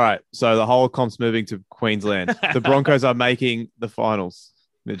 Excellent. All right. So the whole comp's moving to Queensland. The Broncos are making the finals,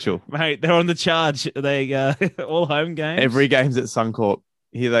 Mitchell. Mate, they're on the charge. They all home games. Every game's at Suncorp.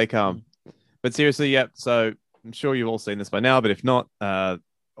 Here they come. But seriously, yep. So I'm sure you've all seen this by now, but if not,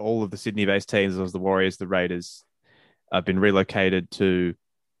 all of the Sydney-based teams, as the Warriors, the Raiders, have been relocated to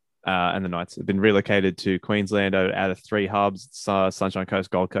and the Knights have been relocated to Queensland out of 3 hubs, Sunshine Coast,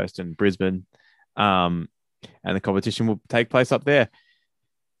 Gold Coast, and Brisbane. And the competition will take place up there.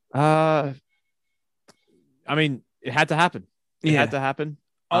 I mean, it had to happen. It had to happen.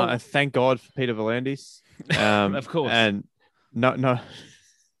 Thank God for Peter V'landys. Of course. And no,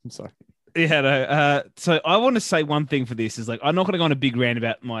 I'm sorry. Yeah, no. So I want to say one thing for this is I'm not going to go on a big rant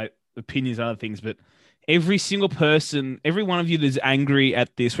about my opinions and other things, but every single person, every one of you that's angry at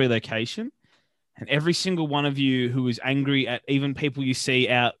this relocation, and every single one of you who is angry at even people you see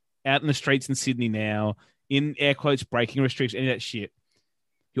out in the streets in Sydney now, in air quotes, breaking restrictions, any of that shit,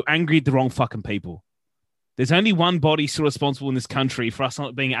 you're angry at the wrong fucking people. There's only one body still responsible in this country for us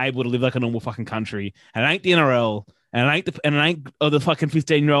not being able to live like a normal fucking country, and it ain't the NRL. And it ain't the fucking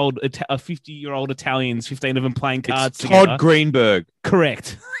 50-year-old Italians, 15 of them playing cards together. Todd Greenberg.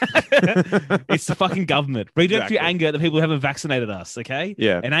 Correct. It's the fucking government. Redirect your anger at the people who haven't vaccinated us, okay?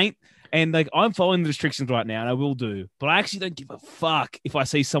 Yeah. I'm following the restrictions right now, and I will do. But I actually don't give a fuck if I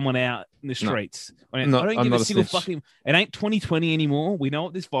see someone out in the streets. I don't give a single fucking... It ain't 2020 anymore. We know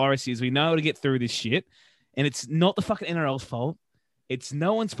what this virus is. We know how to get through this shit. And it's not the fucking NRL's fault. It's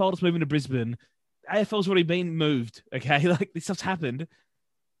no one's fault it's moving to Brisbane. AFL's already been moved, okay? This stuff's happened.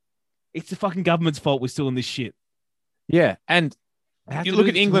 It's the fucking government's fault we're still in this shit. Yeah, and you look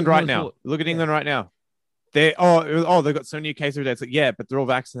at England right now. Look at England right now. They've got so many cases every day. It's like, but they're all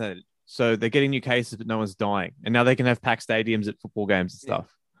vaccinated. So they're getting new cases, but no one's dying. And now they can have packed stadiums at football games and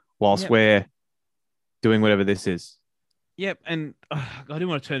stuff whilst we're doing whatever this is. Yep, and I didn't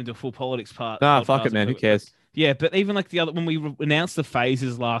want to turn into a full politics part. Nah, fuck it, man. Who cares? Yeah, but even when we announced the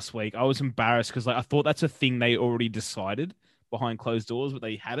phases last week, I was embarrassed because I thought that's a thing they already decided behind closed doors, but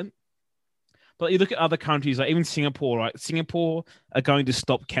they hadn't. But you look at other countries, like even Singapore, right? Singapore are going to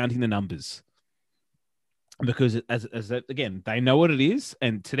stop counting the numbers because again, they know what it is.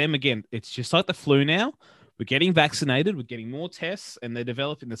 And to them, again, it's just like the flu now. We're getting vaccinated. We're getting more tests and they're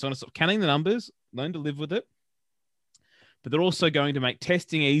developing this on stop counting the numbers, learn to live with it. But they're also going to make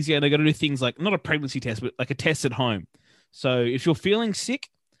testing easier. They're going to do things like not a pregnancy test, but like a test at home. So if you're feeling sick,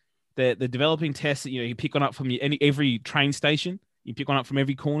 the developing tests that you pick one up from every train station, you pick one up from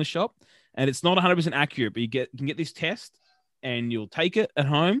every corner shop, and it's not 100% accurate, but you can get this test, and you'll take it at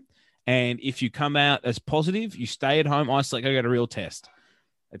home, and if you come out as positive, you stay at home, isolate, go get a real test.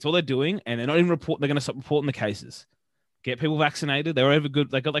 That's all they're doing, and they're not even they're going to stop reporting the cases. Get people vaccinated. They were over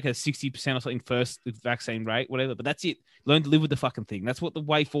good. They got like a 60% or something first vaccine rate, whatever. But that's it. Learn to live with the fucking thing. That's what the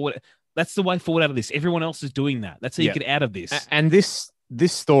way forward. That's the way forward out of this. Everyone else is doing that. That's how you get out of this. And this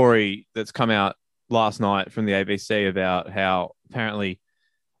story that's come out last night from the ABC about how apparently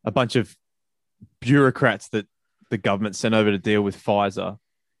a bunch of bureaucrats that the government sent over to deal with Pfizer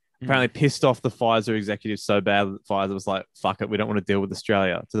apparently pissed off the Pfizer executives so bad that Pfizer was like, fuck it, we don't want to deal with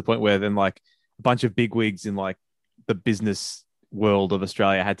Australia, to the point where then like a bunch of bigwigs in like the business world of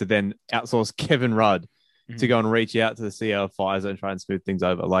Australia had to then outsource Kevin Rudd to go and reach out to the CEO of Pfizer and try and smooth things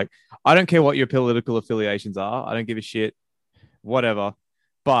over. Like, I don't care what your political affiliations are. I don't give a shit, whatever.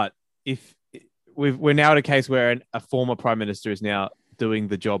 But if we're now at a case where a former prime minister is now doing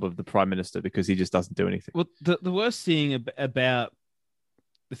the job of the prime minister because he just doesn't do anything. Well, the worst thing about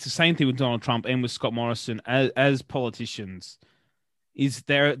it's the same thing with Donald Trump and with Scott Morrison as politicians is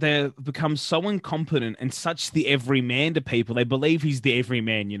they've become so incompetent and such the everyman to people. They believe he's the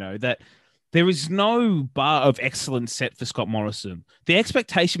everyman, that there is no bar of excellence set for Scott Morrison. The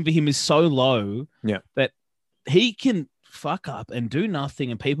expectation for him is so low that he can fuck up and do nothing,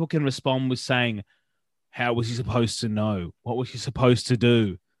 and people can respond with saying, how was he supposed to know? What was he supposed to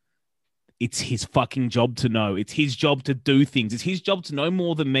do? It's his fucking job to know. It's his job to do things. It's his job to know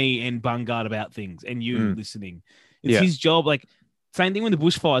more than me and Bungard about things and you listening. It's his job. Like, same thing with the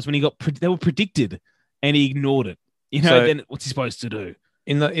bushfires when they were predicted and he ignored it. Then what's he supposed to do?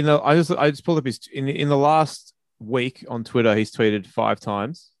 I just pulled up in the last week on Twitter, he's tweeted 5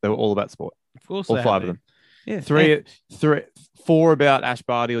 times. They were all about sport. Of course, all 5 of them. Yeah, 4 about Ash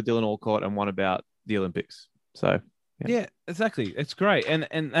Barty or Dylan Alcott, and 1 about the Olympics. So yeah, exactly. It's great, and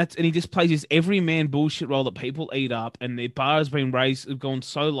he just plays this everyman bullshit role that people eat up, and the bar has been gone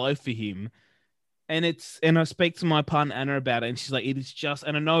so low for him. And I speak to my partner Anna about it, and she's like, it is just,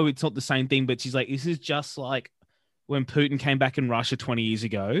 and I know it's not the same thing, but she's like, this is just like when Putin came back in Russia 20 years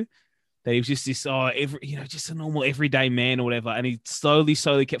ago, that he was just this, just a normal everyday man or whatever. And he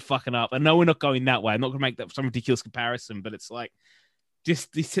slowly kept fucking up. I know we're not going that way. I'm not going to make that some ridiculous comparison, but it's like,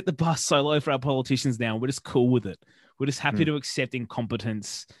 just they set the bar so low for our politicians now. We're just cool with it. We're just happy to accept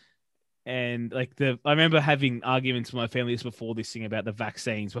incompetence. And like I remember having arguments with my family just before this thing about the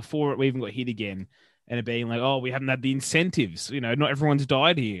vaccines, before we even got hit again, and it being like, oh, we haven't had the incentives. Not everyone's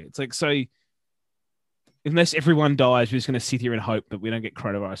died here. It's like, so unless everyone dies, we're just going to sit here and hope that we don't get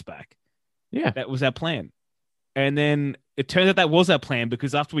coronavirus back. Yeah. That was our plan. And then it turns out that was our plan,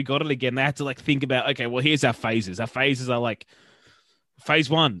 because after we got it again, they had to like think about, okay, well, here's our phases. Our phases are like phase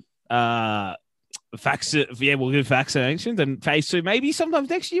 1, we'll do vaccinations, and phase 2, maybe sometimes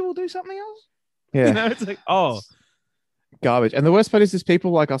next year we'll do something else. Yeah. It's like, garbage. And the worst part is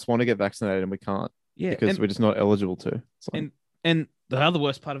people like us want to get vaccinated and we can't. Yeah. Because we're just not eligible to. And the other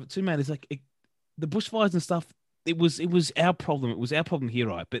worst part of it too, man, is like the bushfires and stuff. It was our problem. It was our problem here,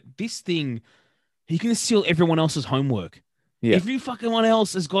 right? But this thing, he can steal everyone else's homework. Yeah. Every fucking one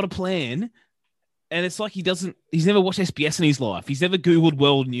else has got a plan, and it's like he's never watched SBS in his life. He's never Googled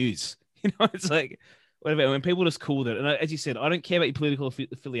world news. It's like, whatever. When people are just cool with it. And as you said, I don't care about your political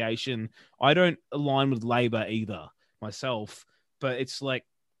affiliation. I don't align with Labor either myself. But it's like,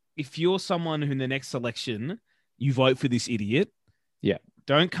 if you're someone who in the next election, you vote for this idiot. Yeah.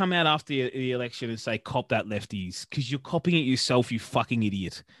 Don't come out after the election and say, cop that, lefties, because you're copying it yourself, you fucking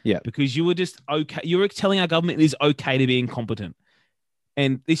idiot. Yeah. Because you were just okay. You were telling our government it is okay to be incompetent.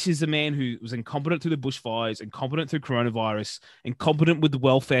 And this is a man who was incompetent through the bushfires, incompetent through coronavirus, incompetent with the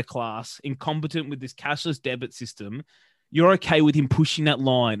welfare class, incompetent with this cashless debit system. You're okay with him pushing that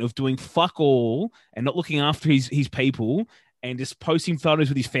line of doing fuck all and not looking after his people and just posting photos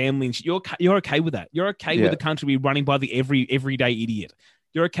with his family. And you're okay with that. You're okay with the country be running by the everyday idiot.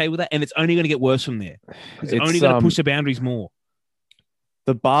 You're okay with that. And it's only going to get worse from there. It's only going to push the boundaries more.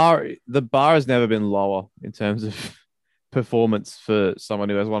 The bar has never been lower in terms of performance for someone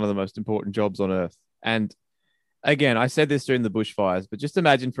who has one of the most important jobs on earth. And again, I said this during the bushfires, but just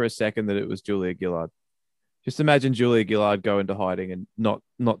imagine for a second that it was Julia Gillard. Just imagine Julia Gillard go into hiding and not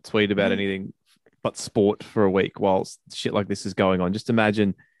tweet about anything but sport for a week while shit like this is going on. Just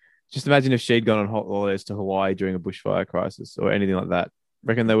imagine if she'd gone on holidays to Hawaii during a bushfire crisis or anything like that.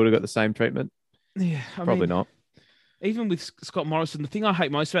 Reckon they would have got the same treatment? Yeah, probably not. Even with Scott Morrison, the thing I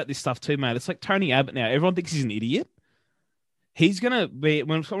hate most about this stuff too, mate, it's like Tony Abbott now. Everyone thinks he's an idiot. He's going to be,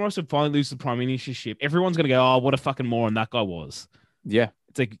 when Scott Morrison finally loses the prime ministership, everyone's going to go, oh, what a fucking moron that guy was. Yeah.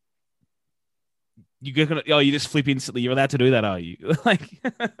 It's like, you're gonna you just flip instantly. You're allowed to do that, are you? Like,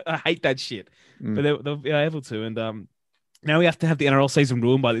 I hate that shit. But they'll be able to. And now we have to have the NRL season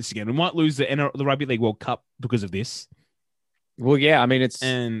ruined by this again. We might lose the Rugby League World Cup because of this. Well, yeah, I mean,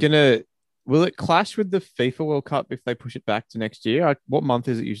 gonna. Will it clash with the FIFA World Cup if they push it back to next year? What month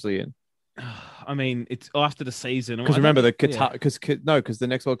is it usually in? I mean, it's after the season. Because remember the Qatar. Because the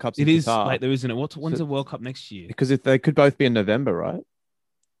next World Cup's in Qatar. Like there isn't it. When's the World Cup next year? Because if they could both be in November, right?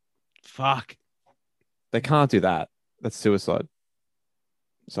 Fuck. They can't do that. That's suicide.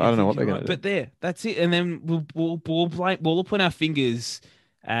 So I don't know what they're going to do. But that's it. And then we'll point our fingers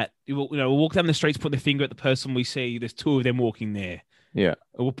at we'll walk down the streets, put the finger at the person we see. There's two of them walking there. Yeah.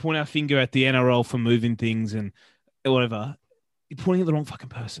 We'll point our finger at the NRL for moving things and whatever. You're pointing at the wrong fucking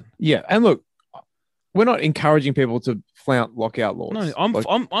person. Yeah, and look, we're not encouraging people to flout lockout laws. No,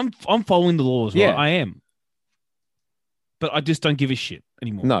 I'm following the laws. Right? Yeah, I am. But I just don't give a shit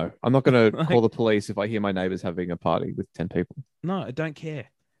anymore. No, I'm not going to call the police if I hear my neighbors having a party with 10 people. No, I don't care.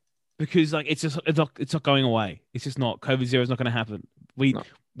 Because like it's not going away. It's just not. COVID-0 is not going to happen.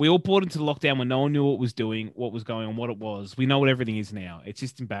 We all bought into the lockdown when no one knew what was doing, what was going on, what it was. We know what everything is now. It's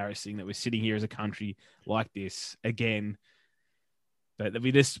just embarrassing that we're sitting here as a country like this again. But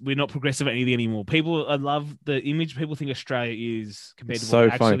we're not progressive at anything anymore. I love the image people think Australia is compared to what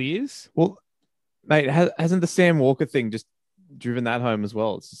it actually is. Well, mate, hasn't the Sam Walker thing just driven that home as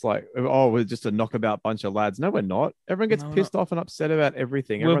well? It's just like, we're just a knockabout bunch of lads. No, we're not. Everyone gets pissed off and upset about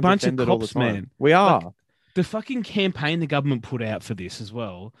everything. We're a bunch of cops, all the time. Man. We are. Like, the fucking campaign the government put out for this as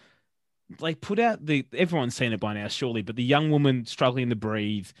well, like put out everyone's seen it by now, surely, but the young woman struggling to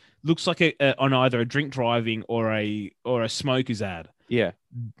breathe looks like on either a drink driving or a smoker's ad. Yeah.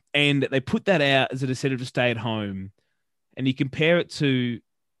 And they put that out as an incentive to stay at home. And you compare it to,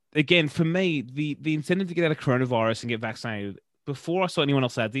 again, for me, the incentive to get out of coronavirus and get vaccinated, before I saw anyone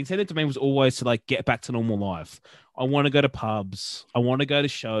else add, the incentive to me was always to like get back to normal life. I want to go to pubs. I want to go to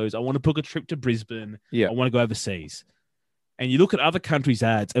shows. I want to book a trip to Brisbane. Yeah. I want to go overseas. And you look at other countries'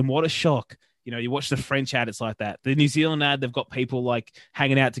 ads, and what a shock. You watch the French ad, it's like that. The New Zealand ad, they've got people like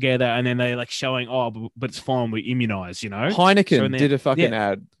hanging out together, and then they're like showing, but it's fine, we immunize, Heineken did a fucking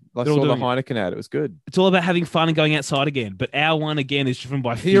ad. I saw the Heineken ad. It was good. It's all about having fun and going outside again. But our one, again, is driven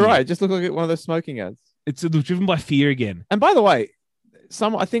by fear. You're right. It just looked like one of those smoking ads. It's driven by fear again. And by the way,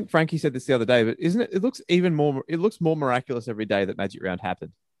 I think Frankie said this the other day, but isn't it? It looks more miraculous every day that Magic Round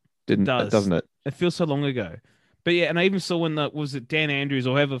happened. Doesn't it? It feels so long ago. But yeah, and I even saw when Dan Andrews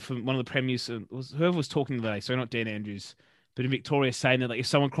or whoever from one of the premiers, whoever was talking today, sorry, not Dan Andrews, but in Victoria saying that like, if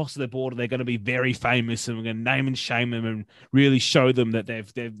someone crosses the border, they're going to be very famous and we're going to name and shame them and really show them that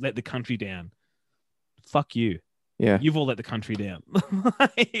they've let the country down. Fuck you. Yeah. You've all let the country down.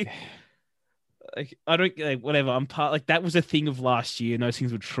 I don't whatever. I'm part like that was a thing of last year. And those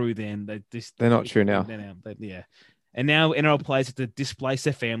things were true then. They're not true now. Yeah. And now NRL players have to displace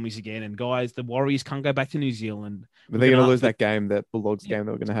their families again. And guys, the Warriors can't go back to New Zealand. But they're going to lose that game, that Bulldogs game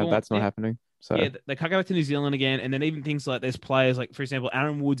that we're going to have. That's not happening. So yeah, they can't go back to New Zealand again. And then even things like there's players like, for example,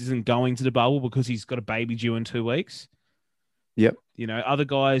 Aaron Woods isn't going to the bubble because he's got a baby due in 2 weeks. Yep. Other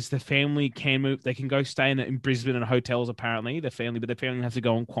guys, the family can move. They can go stay in Brisbane in hotels, apparently, but their family has to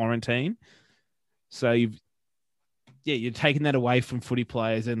go on quarantine. So you're taking that away from footy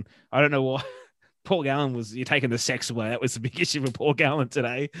players. And I don't know why. Paul Gallen you're taking the sex away. That was the big issue with Paul Gallen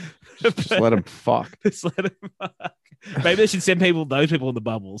today. Just let him fuck. Just let him fuck. Maybe they should send those people in the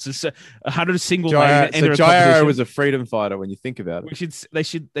bubbles. Just 100 single ladies. So Jairo was a freedom fighter when you think about it. They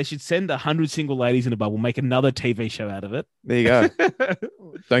should send 100 single ladies in a bubble, make another TV show out of it. There you go.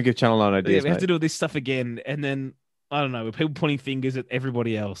 Don't give Channel 9 ideas. We have to do this stuff again. And then, I don't know, with people pointing fingers at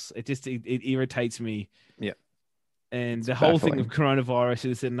everybody else. It irritates me. Yeah. And the whole thing of coronavirus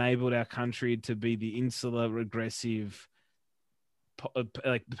has enabled our country to be the insular, regressive,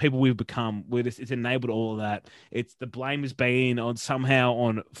 like the people we've become. It's enabled all of that. The blame has been on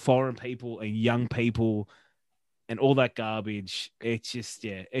foreign people and young people and all that garbage. It's just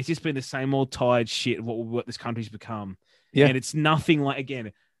been the same old tired shit of what this country's become. Yeah. And it's nothing like,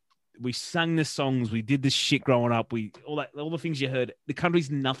 again, we sang the songs, we did this shit growing up, all the things you heard. The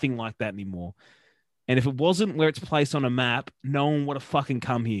country's nothing like that anymore. And if it wasn't where it's placed on a map, no one would have fucking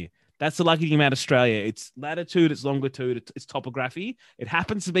come here. That's the lucky thing about Australia. It's latitude, it's longitude, it's topography. It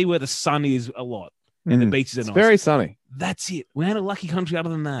happens to be where the sun is a lot and the beaches are nice. It's very sunny. That's it. We're in a lucky country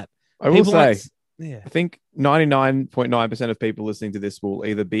other than that. I will say, I think 99.9% of people listening to this will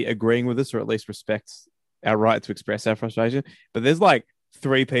either be agreeing with us or at least respect our right to express our frustration. But there's like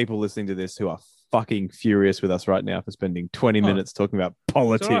 3 people listening to this who are fucking furious with us right now for spending 20 minutes talking about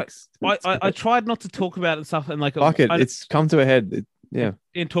politics. Right. I tried not to talk about it and stuff, and like fuck it, it's come to a head. Yeah.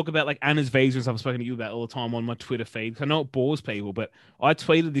 And talk about like Anna's visa and stuff I've spoken to you about all the time on my Twitter feed. I know it bores people, but I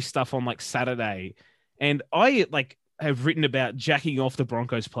tweeted this stuff on like Saturday, and I like have written about jacking off the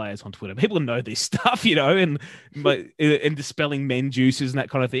Broncos players on Twitter. People know this stuff, you know, and dispelling men juices and that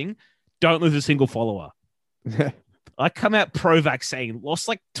kind of thing. Don't lose a single follower. I come out pro-vaccine, lost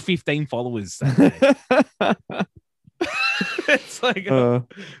like 15 followers that day. It's like,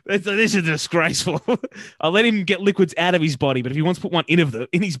 this is disgraceful. I'll let him get liquids out of his body, but if he wants to put one in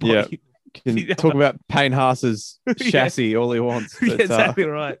his body, can talk about Payne Haas's chassis all he wants. But, exactly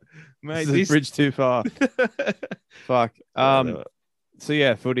right, mate. This is a bridge too far. Fuck. So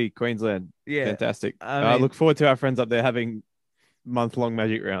yeah, footy, Queensland, fantastic. I look forward to our friends up there having month-long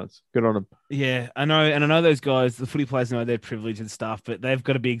magic rounds. Good on them. Yeah, I know, and I know those guys, the footy players, know their privilege and stuff, but they've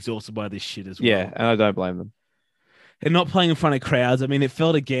got to be exhausted by this shit as well. Yeah, and I don't blame them. And not playing in front of crowds. I mean, it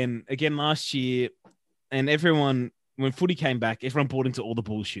felt again last year, and everyone, when footy came back, everyone bought into all the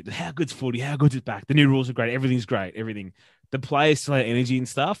bullshit. How good's footy? How good's it back? The new rules are great. Everything's great. Everything. The players still have energy and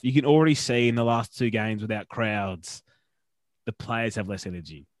stuff. You can already see in the last 2 games without crowds, the players have less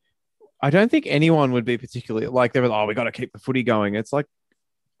energy. I don't think anyone would be particularly like, they were, we got to keep the footy going. It's like,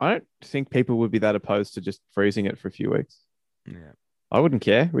 I don't think people would be that opposed to just freezing it for a few weeks. Yeah. I wouldn't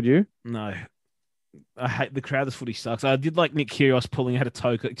care. Would you? No. I hate the crowd. This footy sucks. I did like Nick Kyrgios pulling out of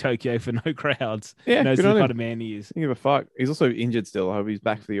Tokyo for no crowds. Yeah, knows good the on him. kind of man he is. Think of a fuck. He's also injured still. I hope he's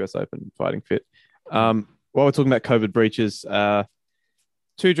back for the US Open, fighting fit. While we're talking about COVID breaches,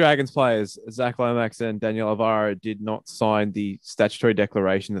 2 Dragons players, Zach Lomax and Daniel Alvaro, did not sign the statutory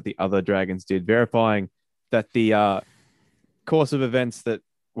declaration that the other Dragons did, verifying that the course of events that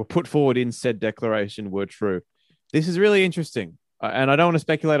were put forward in said declaration were true. This is really interesting. And I don't want to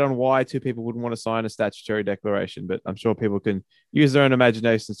speculate on why 2 people wouldn't want to sign a statutory declaration, but I'm sure people can use their own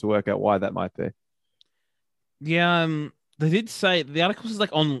imaginations to work out why that might be. Yeah, they did say the article was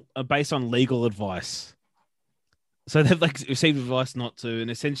like based on legal advice. So they've like received advice not to, and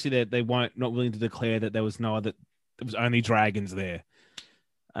essentially they weren't not willing to declare that there was only Dragons there.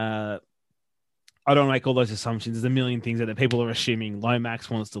 I don't make all those assumptions. There's a million things that people are assuming. Lomax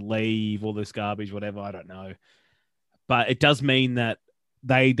wants to leave, all this garbage, whatever. I don't know. But it does mean that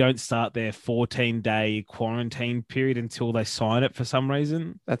they don't start their 14-day quarantine period until they sign it for some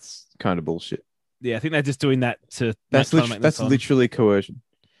reason. That's kind of bullshit. Yeah, I think they're just doing that to. That's literally coercion.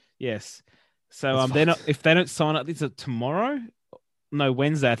 Yes. So they're not. If they don't sign up, this is tomorrow. No,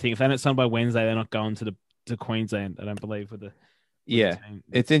 Wednesday. I think if they don't sign by Wednesday, they're not going to Queensland. I don't believe with the. Yeah,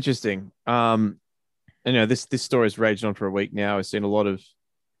 it's interesting. This story's raged on for a week now. I've seen a lot of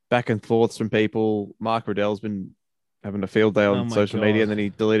back and forths from people. Mark Riddell's been having a field day on social media, and then he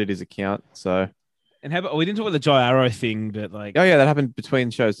deleted his account. So, and how about we didn't talk about the Jai Arrow thing, but like, oh yeah, that happened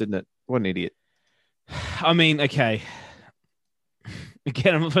between shows, didn't it? What an idiot! I mean, okay.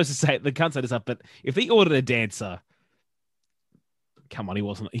 Again, I'm not supposed to say it. They can't say this up, but if he ordered a dancer, come on, he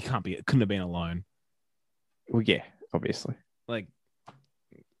wasn't. He can't be. It couldn't have been alone. Well, yeah, obviously. Like,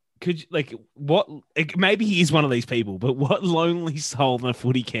 what? Maybe he is one of these people, but what lonely soul in a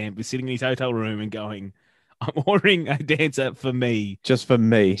footy camp is sitting in his hotel room and going, I'm ordering a dancer for me. Just for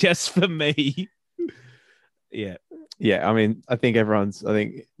me. Just for me. Yeah. Yeah. I mean, I think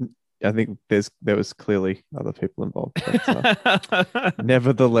there was clearly other people involved. But,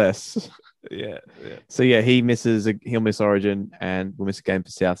 nevertheless. Yeah. So yeah, he'll miss Origin and we'll miss a game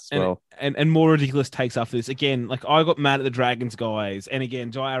for South as well. And more ridiculous takes after this. Again, like I got mad at the Dragons guys. And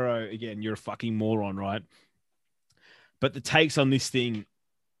again, Jai Arrow, again, you're a fucking moron, right? But the takes on this thing,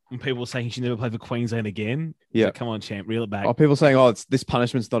 when people saying he should never play for Queensland again. Yeah. Like, come on, champ, reel it back. Oh, people saying, this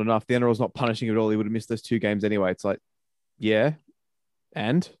punishment's not enough. The NRL's not punishing him at all. He would have missed those 2 games anyway. It's like, yeah.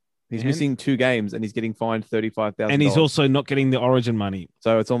 And he's missing 2 games and he's getting fined $35,000. And he's also not getting the Origin money.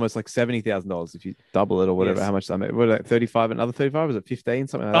 So it's almost like $70,000 if you double it or whatever. Yes. How much that make? What, like 35, another 35? Was it 15?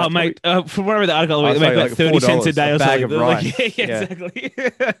 Something like that? Oh, mate, from where I read the article, they make like 30 cents a day or something. Of rice. Like, yeah, exactly.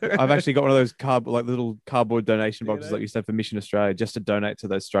 I've actually got one of those little cardboard donation boxes like you said for Mission Australia just to donate to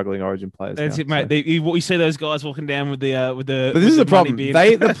those struggling Origin players. That's it, mate. You see those guys walking down with the But this is the problem.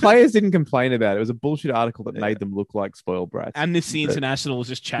 The players didn't complain about it. It was a bullshit article that made them look like spoiled brats. Amnesty International was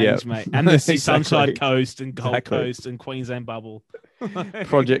just changed, mate. Amnesty Sunshine Coast and Gold Coast and Queensland Bubble.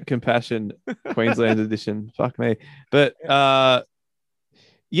 Project Compassion, Queensland edition. Fuck me. But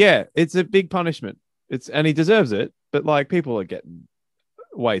yeah, it's a big punishment. And he deserves it. But like people are getting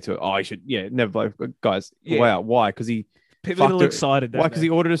way too. Oh, he should. Yeah, never play. Guys, wow. Why? Because people get a little excited. Why? Because he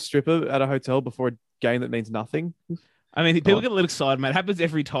ordered a stripper at a hotel before a game that means nothing. I mean, people get a little excited, mate. It happens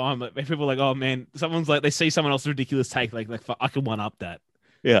every time. Like, people are like, oh man, someone's like, they see someone else's ridiculous take, like I can one up that.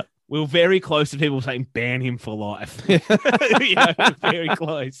 Yeah. We were very close to people saying ban him for life. Very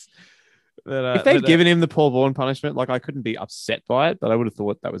close. But, if they'd given him the Paul Vaughan punishment, like I couldn't be upset by it, but I would have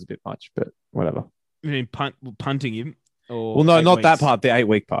thought that was a bit much. But whatever. I mean, punting him. Or well, no, not weeks. that part. The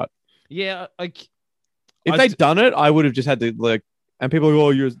 8-week part. Yeah, like if they'd done it, I would have just had to like. And people are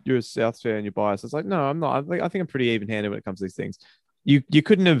like, "Oh, you're a South fan, you're biased." It's like, no, I'm not. I think I'm pretty even-handed when it comes to these things. You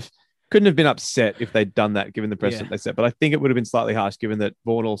couldn't have been upset if they'd done that, given the precedent they set. But I think it would have been slightly harsh, given that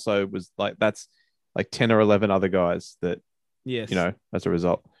Vaughan also was like that's like 10 or 11 other guys that, as a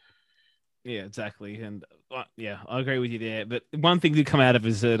result. Yeah, exactly. And I agree with you there. But one thing to come out of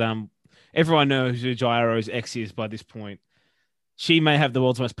is that everyone knows who Gyro's ex is by this point. She may have the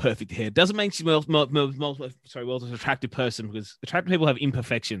world's most perfect hair. Doesn't make she world's most attractive person, because attractive people have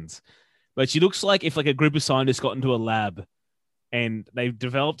imperfections. But she looks like if like a group of scientists got into a lab and they've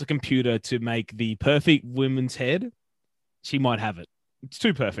developed a computer to make the perfect woman's head, she might have it. It's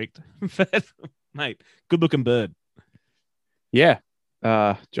too perfect. But, mate, good looking bird. Yeah.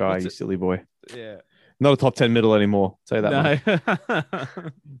 Jai, you silly boy. Yeah. Not a top 10 middle anymore. Say that.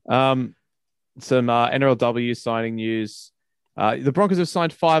 No. Some NRLW signing news. The Broncos have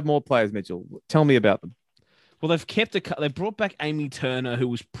signed 5 more players, Mitchell. Tell me about them. Well, they brought back Amy Turner, who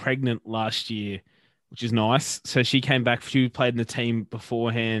was pregnant last year, which is nice. So she came back. She played in the team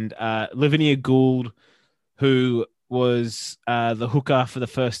beforehand. Lavinia Gould, who was the hooker for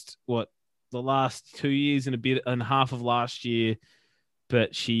the last 2 years and a bit and half of last year,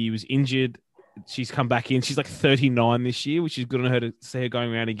 but she was injured. She's come back in. She's like 39 this year, which is good on her to see her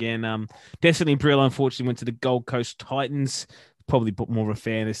going around again. Destiny Brill, unfortunately, went to the Gold Coast Titans. Probably more of a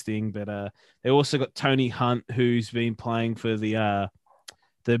fairness thing, but they also got Tony Hunt, who's been playing for the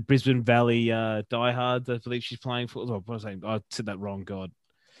Brisbane Valley Diehards. I believe she's playing for. What was I saying? I said that wrong. God.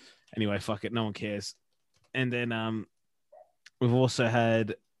 Anyway, fuck it. No one cares. And then we've also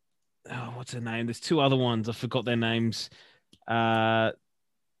had what's her name? There's 2 other ones. I forgot their names. Was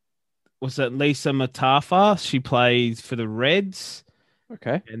that Lisa Matafa? She plays for the Reds.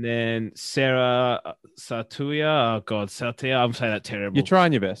 Okay. And then Sarah Satuya. Oh, God, Satia. I'm saying that terrible. You're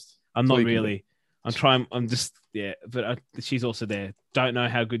trying your best. I'm not really. I'm trying. I'm just, but she's also there. Don't know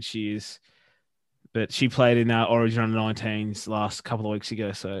how good she is. But she played in Origin Under 19s last couple of weeks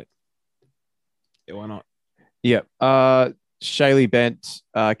ago. So, yeah, why not? Yeah. Shaylee Bent,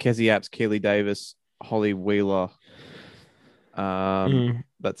 Kezzy Apps, Keely Davis, Holly Wheeler.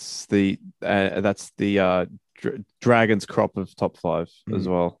 That's the Dragons crop of top 5 as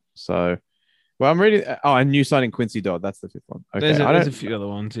well. So, well, I'm reading. Oh, and new signing Quincy Dodd. That's the 5th one. Okay, there's a few other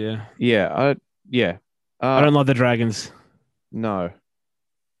ones. Yeah. Yeah. I don't like the Dragons. No.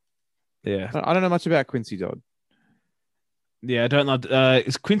 Yeah. I don't know much about Quincy Dodd. Yeah, I don't like.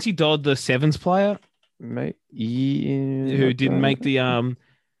 Is Quincy Dodd the Sevens player? Mate, yeah, who didn't make the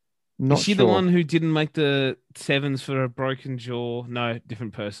Not is she sure. the one who didn't make the sevens for a broken jaw? No,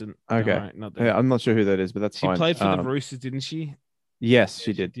 different person. Okay. No, not that. Yeah, I'm not sure who that is, but that's She fine. played for the Roosters, didn't she? Yes,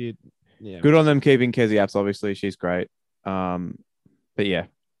 she did. She did. Yeah. Good on them keeping Kezzy Apps. Obviously, she's great. But yeah,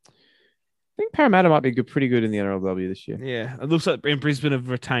 I think Parramatta might be pretty good in the NRLW this year. Yeah, it looks like Brisbane have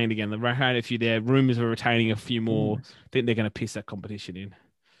retained again. They've retained a few there. Rumours are retaining a few more. I think they're going to piss that competition in.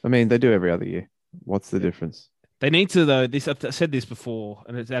 I mean, they do every other year. What's the difference? They need to, though. I've said this before,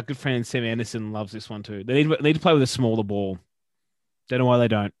 and it's our good friend Sam Anderson loves this one too. They need to play with a smaller ball. Don't know why they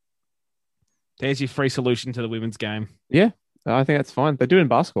don't. There's your free solution to the women's game. Yeah, I think that's fine. They do it in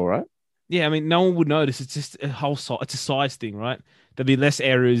basketball, right? Yeah, I mean, no one would notice. It's just it's a size thing, right? There'll be less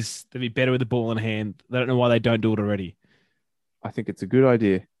errors. They'll be better with the ball in hand. They don't know why they don't do it already. I think it's a good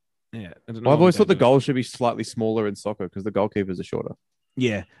idea. Yeah. I've always thought the goals should be slightly smaller in soccer because the goalkeepers are shorter.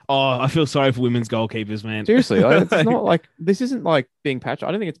 Yeah. Oh, I feel sorry for women's goalkeepers, man. Seriously, like, it's not like this isn't like being patronized.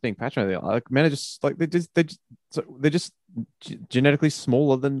 I don't think it's being patronized. Like men are just like they're just genetically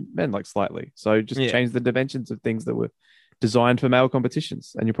smaller than men, like slightly. So just change the dimensions of things that were designed for male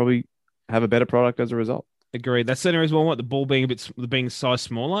competitions, and you probably have a better product as a result. Agreed. That's the reason why I want the ball being size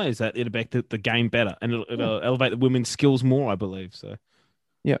smaller is that it'll make the game better and it'll elevate the women's skills more, I believe. So,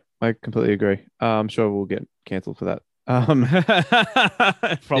 yeah, I completely agree. I'm sure we'll get cancelled for that. Probably.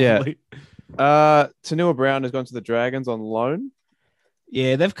 Yeah. Tanua Brown has gone to the Dragons on loan.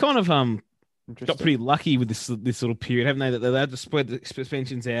 Yeah, they've kind of got pretty lucky with this little period, haven't they? That they've had to spread the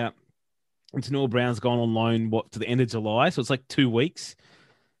suspensions out. And Tanua Brown's gone on loan to the end of July, so it's like 2 weeks.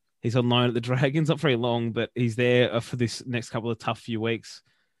 He's on loan at the Dragons, not very long, but he's there for this next couple of tough few weeks.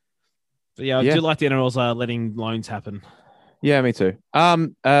 But I do like the NRL's letting loans happen. Yeah, me too.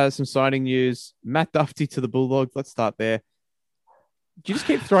 Some signing news. Matt Duffy to the Bulldogs. Let's start there. Do you just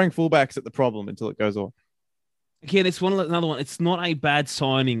keep throwing fullbacks at the problem until it goes on? Again, it's another one. It's not a bad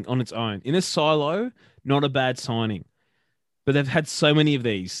signing on its own. In a silo, not a bad signing. But they've had so many of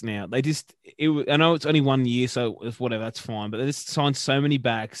these now. I know it's only 1 year, so if whatever, that's fine. But they just signed so many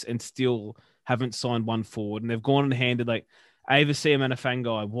backs and still haven't signed one forward. And they've gone and handed like Ava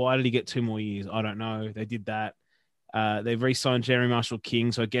Manafangai. Why did he get 2 more years? I don't know. They did that. They've re-signed Jeremy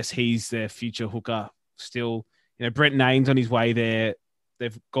Marshall-King, so I guess he's their future hooker still. Brent Nain's on his way there.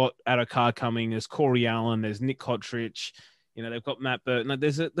 They've got Adokar coming. There's Corey Allen. There's Nick Kotrich. They've got Matt Burton. Like,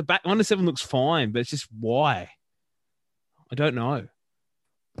 the back 1 to 7 looks fine, but it's just why? I don't know.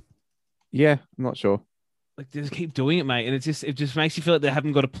 Yeah, I'm not sure. Like, they just keep doing it, mate, and it just makes you feel like they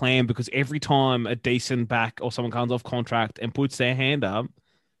haven't got a plan, because every time a decent back or someone comes off contract and puts their hand up,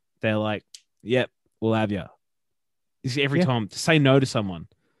 they're like, "Yep, we'll have you." This is every time to say no to someone.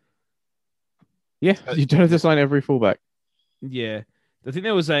 Yeah, you don't have to sign every fullback. Yeah, I think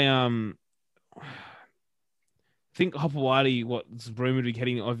there was a I think Hopewadi, what's rumored to be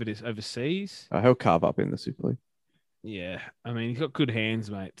heading overseas. He'll carve up in the Super League. Yeah, I mean, he's got good hands,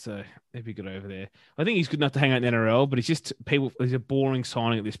 mate, so he'd be good over there. I think he's good enough to hang out in the NRL, but he's a boring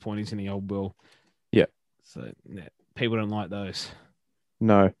signing at this point, isn't he, old Will? Yeah. So, yeah, people don't like those.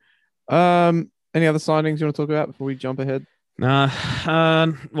 No. Any other signings you want to talk about before we jump ahead? Nah.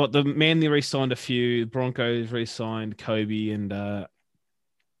 The Manly re-signed a few. Broncos re-signed Kobe and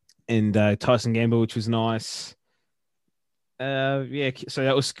Tyson Gamble, which was nice. So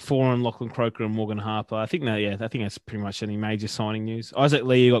that was Foran, Lachlan Croker, and Morgan Harper. I think that's pretty much any major signing news. Isaac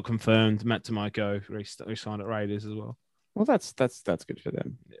Lee got confirmed. Matt Tomoko re-signed at Raiders as well. Well, that's good for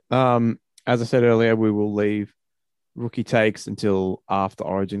them. As I said earlier, we will leave rookie takes until after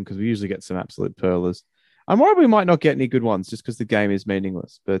Origin, because we usually get some absolute pearlers. I'm worried we might not get any good ones just because the game is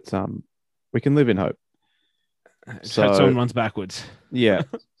meaningless, but we can live in hope. So someone runs backwards. Yeah.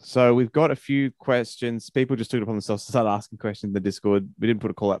 So we've got a few questions. People just took it upon themselves to start asking questions in the Discord. We didn't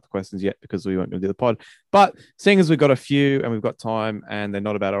put a call out for questions yet because we weren't going to do the pod. But seeing as we've got a few and we've got time and they're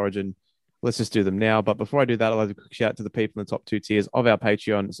not about Origin, let's just do them now. But before I do that, I'd like to quick shout out to the people in the top 2 tiers of our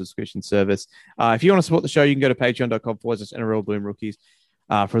Patreon subscription service. If you want to support the show, you can go to patreon.com/NRL Bloom Rookies.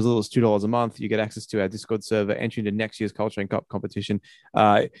 For as little as $2 a month, you get access to our Discord server, entry into next year's Culture and Cup competition.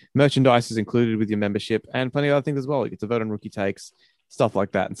 Merchandise is included with your membership, and plenty of other things as well. You get to vote on rookie takes, stuff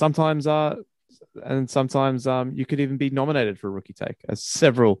like that. And sometimes you could even be nominated for a rookie take, as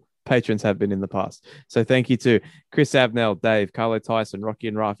several patrons have been in the past. So thank you to Chris Avnell, Dave, Carlo Tyson, Rocky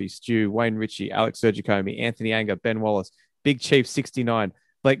and Rafi, Stu, Wayne Ritchie, Alex Sergicomi, Anthony Anger, Ben Wallace, Big Chief 69,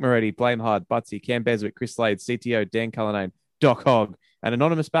 Blake Moretti, Blame Hard, Butsy, Cam Beswick, Chris Slade, CTO, Dan Cullinane, Doc Hogg, an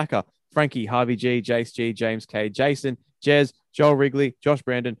anonymous backer, Frankie, Harvey G, Jace G, James K, Jason, Jez, Joel Wrigley, Josh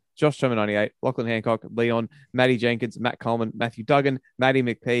Brandon, Josh Truman 98, Lachlan Hancock, Leon, Matty Jenkins, Matt Coleman, Matthew Duggan, Matty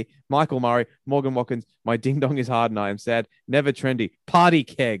McP, Michael Murray, Morgan Watkins, My Ding Dong is Hard and I Am Sad, Never Trendy, Party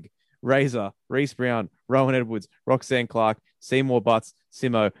Keg, Razor, Reese Brown, Rowan Edwards, Roxanne Clark, Seymour Butts,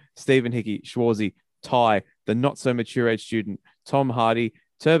 Simo, Stephen Hickey, Schwarzy, Ty, the Not So Mature Age Student, Tom Hardy,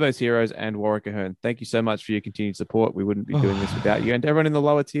 Turbo's Heroes, and Warwick Ahern. Thank you so much for your continued support. We wouldn't be doing this without you. And everyone in the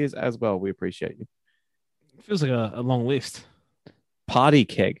lower tiers as well. We appreciate you. It feels like a long list. Party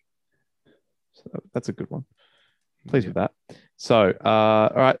Keg. So that's a good one. Pleased with that. So, all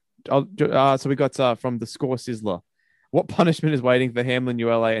right. So we got from the Score Sizzler. What punishment is waiting for Hamlin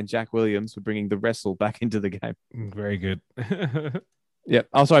ULA and Jack Williams for bringing the wrestle back into the game? Very good. Yeah.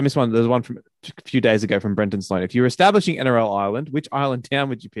 Oh, sorry, I missed one. There's one from a few days ago from Brenton Sloan. If you're establishing NRL Island, which island town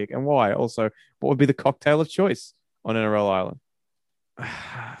would you pick and why? Also, what would be the cocktail of choice on NRL Island?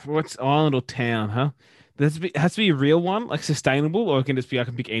 What's island or town, huh? It has to be a real one, like sustainable, or it can just be I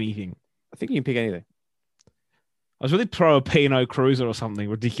can pick anything. I think you can pick anything. I was really pro a P&O Cruiser or something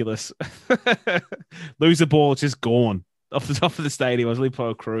ridiculous. Lose the ball, it's just gone off the top of the stadium. I was really pro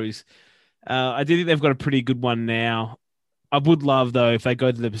a cruise. I do think they've got a pretty good one now. I would love, though, if they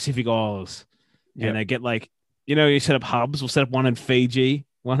go to the Pacific Isles and they get you set up hubs. We'll set up one in Fiji,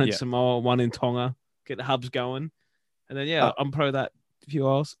 one in Samoa, one in Tonga. Get the hubs going. And then, I'm pro that. A few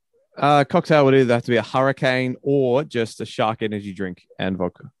isles. Cocktail would either have to be a hurricane or just a shark energy drink and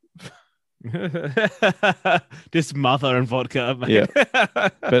vodka. Just mother and vodka. Mate. Yeah.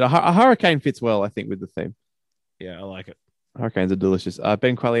 But a hurricane fits well, I think, with the theme. Yeah, I like it. Hurricanes are delicious.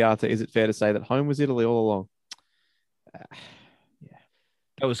 Ben Qualiata, is it fair to say that home was Italy all along? Yeah,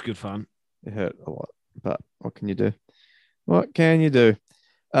 that was good fun. It hurt a lot, but what can you do? What can you do?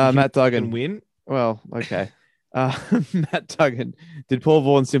 Matt Duggan win. Well, okay. Matt Duggan, did Paul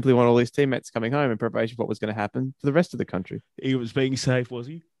Vaughan simply want all his teammates coming home in preparation for what was going to happen for the rest of the country? He was being safe, was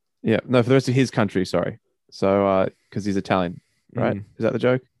he? Yeah, no, for the rest of his country. Sorry. So, because he's Italian, right? Is that the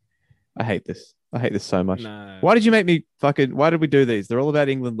joke? I hate this. I hate this so much. No. Why did you make me fucking? Why did we do these? They're all about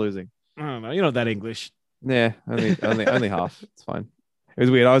England losing. I don't know. You're not that English. Yeah, only half. It's fine. It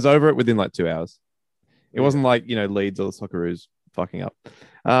was weird. I was over it within like 2 hours. It wasn't like Leeds or the Socceroos fucking up.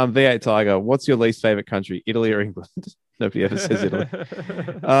 V8 Tiger, what's your least favorite country? Italy or England? Nobody ever says Italy.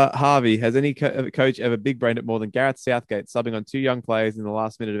 Harvey, has any coach ever big brained it more than Gareth Southgate subbing on 2 young players in the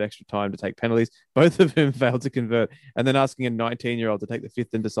last minute of extra time to take penalties, both of whom failed to convert, and then asking a 19-year-old to take the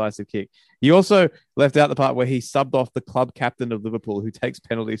 5th and decisive kick? He also left out the part where he subbed off the club captain of Liverpool, who takes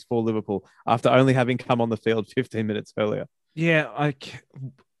penalties for Liverpool after only having come on the field 15 minutes earlier. Yeah,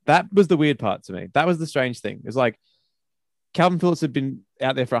 that was the weird part to me. That was the strange thing. It's like Calvin Phillips had been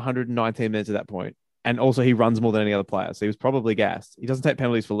out there for 119 minutes at that point. And also, he runs more than any other player. So he was probably gassed. He doesn't take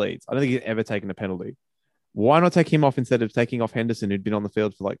penalties for Leeds. I don't think he's ever taken a penalty. Why not take him off instead of taking off Henderson, who'd been on the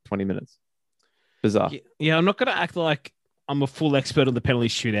field for like 20 minutes? Bizarre. Yeah, I'm not going to act like I'm a full expert on the penalty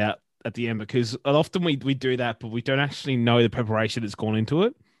shootout at the end, because often we do that, but we don't actually know the preparation that's gone into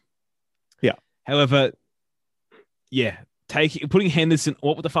it. Yeah. However, yeah, putting Henderson,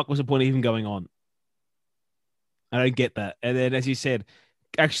 what the fuck was the point of even going on? I don't get that. And then, as you said,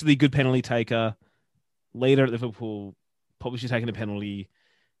 actually good penalty taker, leader at Liverpool, probably should have taken a penalty.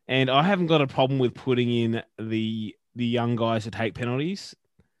 And I haven't got a problem with putting in the young guys to take penalties.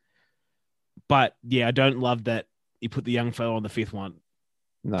 But yeah, I don't love that you put the young fella on the 5th one.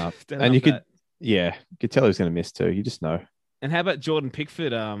 No. And you could tell he was going to miss too. You just know. And how about Jordan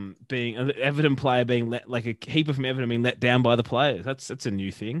Pickford being an Everton player being let, like a keeper from Everton being let down by the players? That's a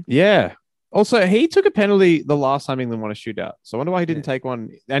new thing. Yeah. Also, he took a penalty the last time England won a shootout. So I wonder why he didn't take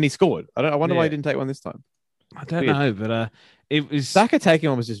one. And he scored. I wonder why he didn't take one this time. I don't know, but it was... Saka taking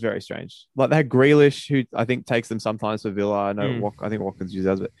one was just very strange. Like they had Grealish, who I think takes them sometimes for Villa. I know I think Watkins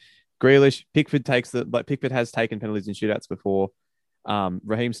uses it. Grealish, Pickford Pickford has taken penalties in shootouts before.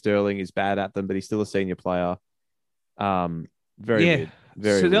 Raheem Sterling is bad at them, but he's still a senior player. Very weird.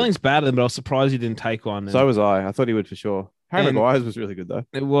 Sterling's bad at them, but I was surprised he didn't take one. So was I. I thought he would for sure. Harry Maguire's was really good though.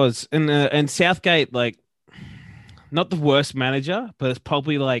 It was, and Southgate, like, not the worst manager, but it's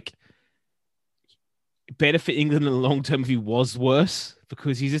probably like better for England in the long term if he was worse,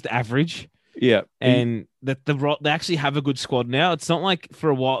 because he's just average. Yeah, and they actually have a good squad now. It's not like for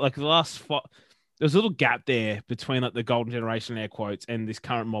a while, like the last 5. There's a little gap there between like the golden generation air quotes and this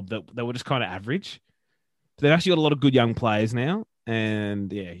current mob that they were just kind of average. But they've actually got a lot of good young players now,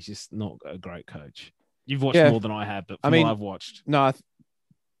 and yeah, he's just not a great coach. You've watched more than I have, but what I've watched. No,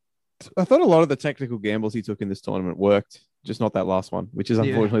 I thought a lot of the technical gambles he took in this tournament worked, just not that last one, which is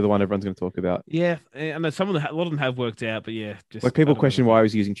unfortunately the one everyone's going to talk about. Yeah, I know a lot of them have worked out, but yeah. Just like people question why he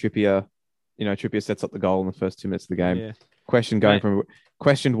was using Trippier. Trippier sets up the goal in the first 2 minutes of the game. Yeah. Questioned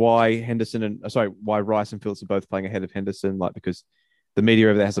why Rice and Phillips are both playing ahead of Henderson, like because the media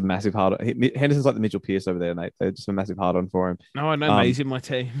over there has a massive hard on. Henderson's like the Mitchell Pearce over there, mate. They're just a massive hard on for him. No, I know, mate. He's in my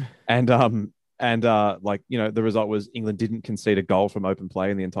team. And the result was England didn't concede a goal from open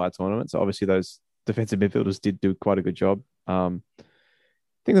play in the entire tournament. So obviously those defensive midfielders did do quite a good job. I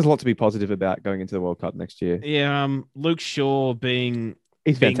think there's a lot to be positive about going into the World Cup next year. Yeah, Luke Shaw being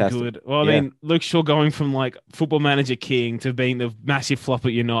fantastic. Good. Well, I mean, Luke Shaw going from like football manager king to being the massive flop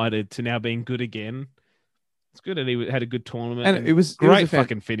at United to now being good again. It's good that he had a good tournament. And it was great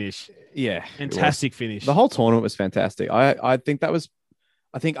fucking finish. Yeah. Fantastic finish. The whole tournament was fantastic. I think that was,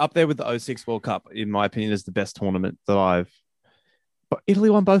 up there with the 2006 World Cup, in my opinion, is the best tournament that but Italy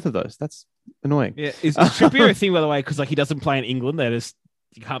won both of those. That's annoying. Yeah. Is Trippier a thing, by the way, because like he doesn't play in England? They just,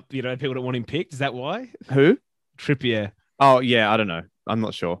 people don't want him picked. Is that why? Who? Trippier. Oh, yeah. I don't know. I'm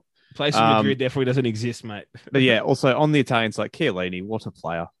not sure. Plays for Madrid, therefore he doesn't exist, mate. But yeah, also on the Italians, like Chiellini, what a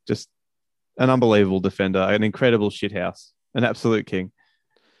player. Just an unbelievable defender, an incredible shithouse, an absolute king.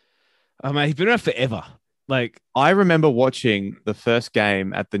 Oh, mate, he's been around forever. Like, I remember watching the first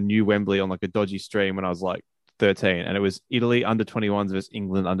game at the new Wembley on like a dodgy stream when I was like 13, and it was Italy under 21s versus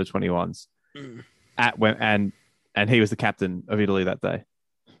England under 21s. And he was the captain of Italy that day.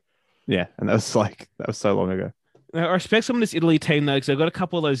 Yeah, and that was so long ago. I respect some of this Italy team though, because they've got a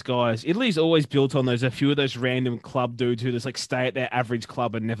couple of those guys. Italy's always built on a few of those random club dudes who just like stay at their average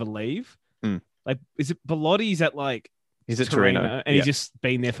club and never leave. Like, is it Belotti's at like he's at Torino, and he's just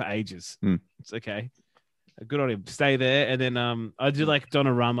been there for ages. It's okay. Good on him. Stay there. And then I do like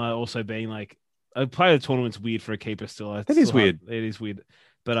Donnarumma also being like a player of the tournament's weird for a keeper still. It is weird. It is weird.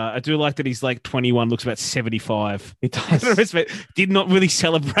 But I do like that he's like 21, looks about 75. He does. Did not really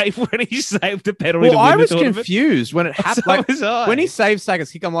celebrate when he saved the penalty. Well, I was confused when it happened. So was I. When he saved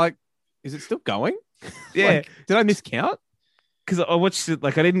Saka's kick, I'm like, is it still going? Yeah. Did I miscount? Because I watched it,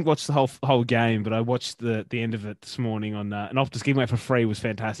 like I didn't watch the whole game, but I watched the end of it this morning on and Optus Giveaway for free was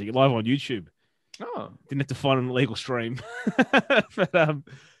fantastic. Live on YouTube. Oh, Didn't have to find an illegal stream.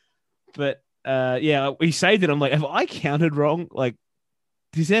 but yeah, he saved it. I'm like, have I counted wrong? Like,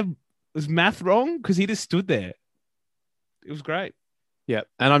 was math wrong? Because he just stood there. It was great. yeah.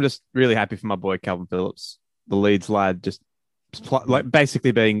 And I'm just really happy for my boy Calvin Phillips, the Leeds lad, just like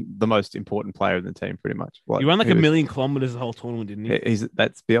basically being the most important player in the team, pretty much. He ran like a million kilometers the whole tournament, didn't he?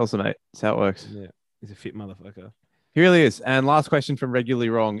 That's Bielsa, mate. That's how it works. Yeah, he's a fit motherfucker. He really is. And last question from Regularly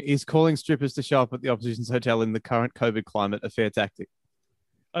Wrong: is calling strippers to show up at the opposition's hotel in the current COVID climate a fair tactic?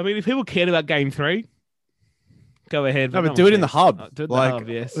 I mean, if people cared about Game 3, go ahead. No, but do it in the hub. Do it in the hub,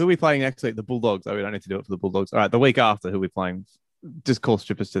 yes. Who are we playing next week? The Bulldogs. Oh, we don't need to do it for the Bulldogs. All right, the week after, who are we playing? Just call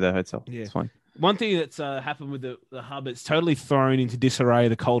strippers to their hotel. Yeah. It's fine. One thing that's happened with the hub, it's totally thrown into disarray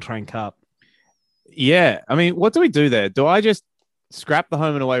the Coltrane Cup. Yeah. I mean, what do we do there? Do I just scrap the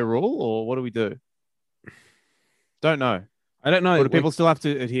home and away rule, or what do we do? Don't know. I don't know. Or do people still have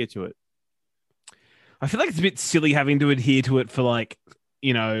to adhere to it? I feel like it's a bit silly having to adhere to it for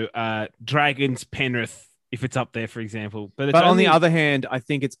Dragons, Penrith, if it's up there, for example. But on the other hand, I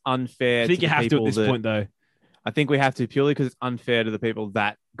think it's unfair. I think you have to at this point, though. I think we have to purely because it's unfair to the people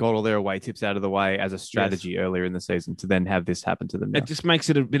that got all their away tips out of the way as a strategy earlier in the season to then have this happen to them now. It just makes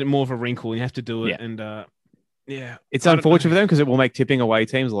it a bit more of a wrinkle. You have to do it. Yeah. And it's unfortunate for them because it will make tipping away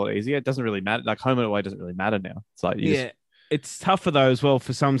teams a lot easier. It doesn't really matter. Like home and away doesn't really matter now. It's like, it's tougher though as well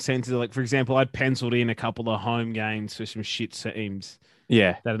for some senses. Like, for example, I'd penciled in a couple of home games for some shit teams.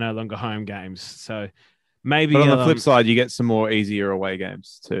 Yeah. That are no longer home games. So maybe. But on the flip side, you get some more easier away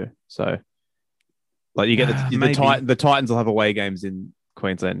games too. So. Like you get the Titans will have away games in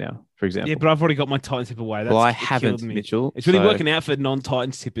Queensland now, for example. Yeah, but I've already got my Titans tip away. Well, I haven't, Mitchell. It's really working out for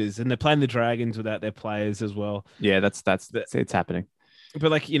non-Titans tippers, and they're playing the Dragons without their players as well. Yeah, that's it's happening.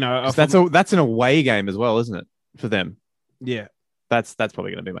 But that's an away game as well, isn't it, for them? Yeah, that's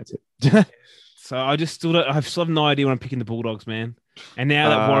probably going to be my tip. So I still have no idea when I'm picking the Bulldogs, man. And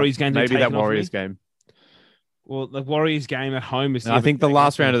now that Warriors game, maybe that Warriors game. Well, the Warriors game at home is. I think the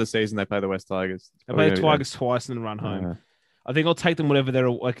last round of the season they play the West Tigers. They play the Tigers twice and then run home. I think I'll take them whatever they're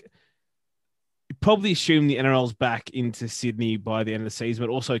like. Probably assume the NRL's back into Sydney by the end of the season,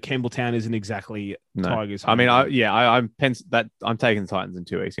 but also Campbelltown isn't exactly Tigers. I mean, I'm taking the Titans in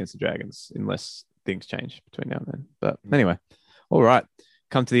 2 weeks against the Dragons unless things change between now and then. But anyway, all right.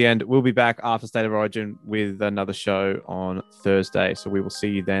 Come to the end. We'll be back after State of Origin with another show on Thursday. So we will see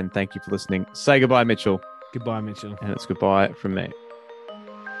you then. Thank you for listening. Say goodbye, Mitchell. Goodbye, Mitchell. And it's goodbye from me.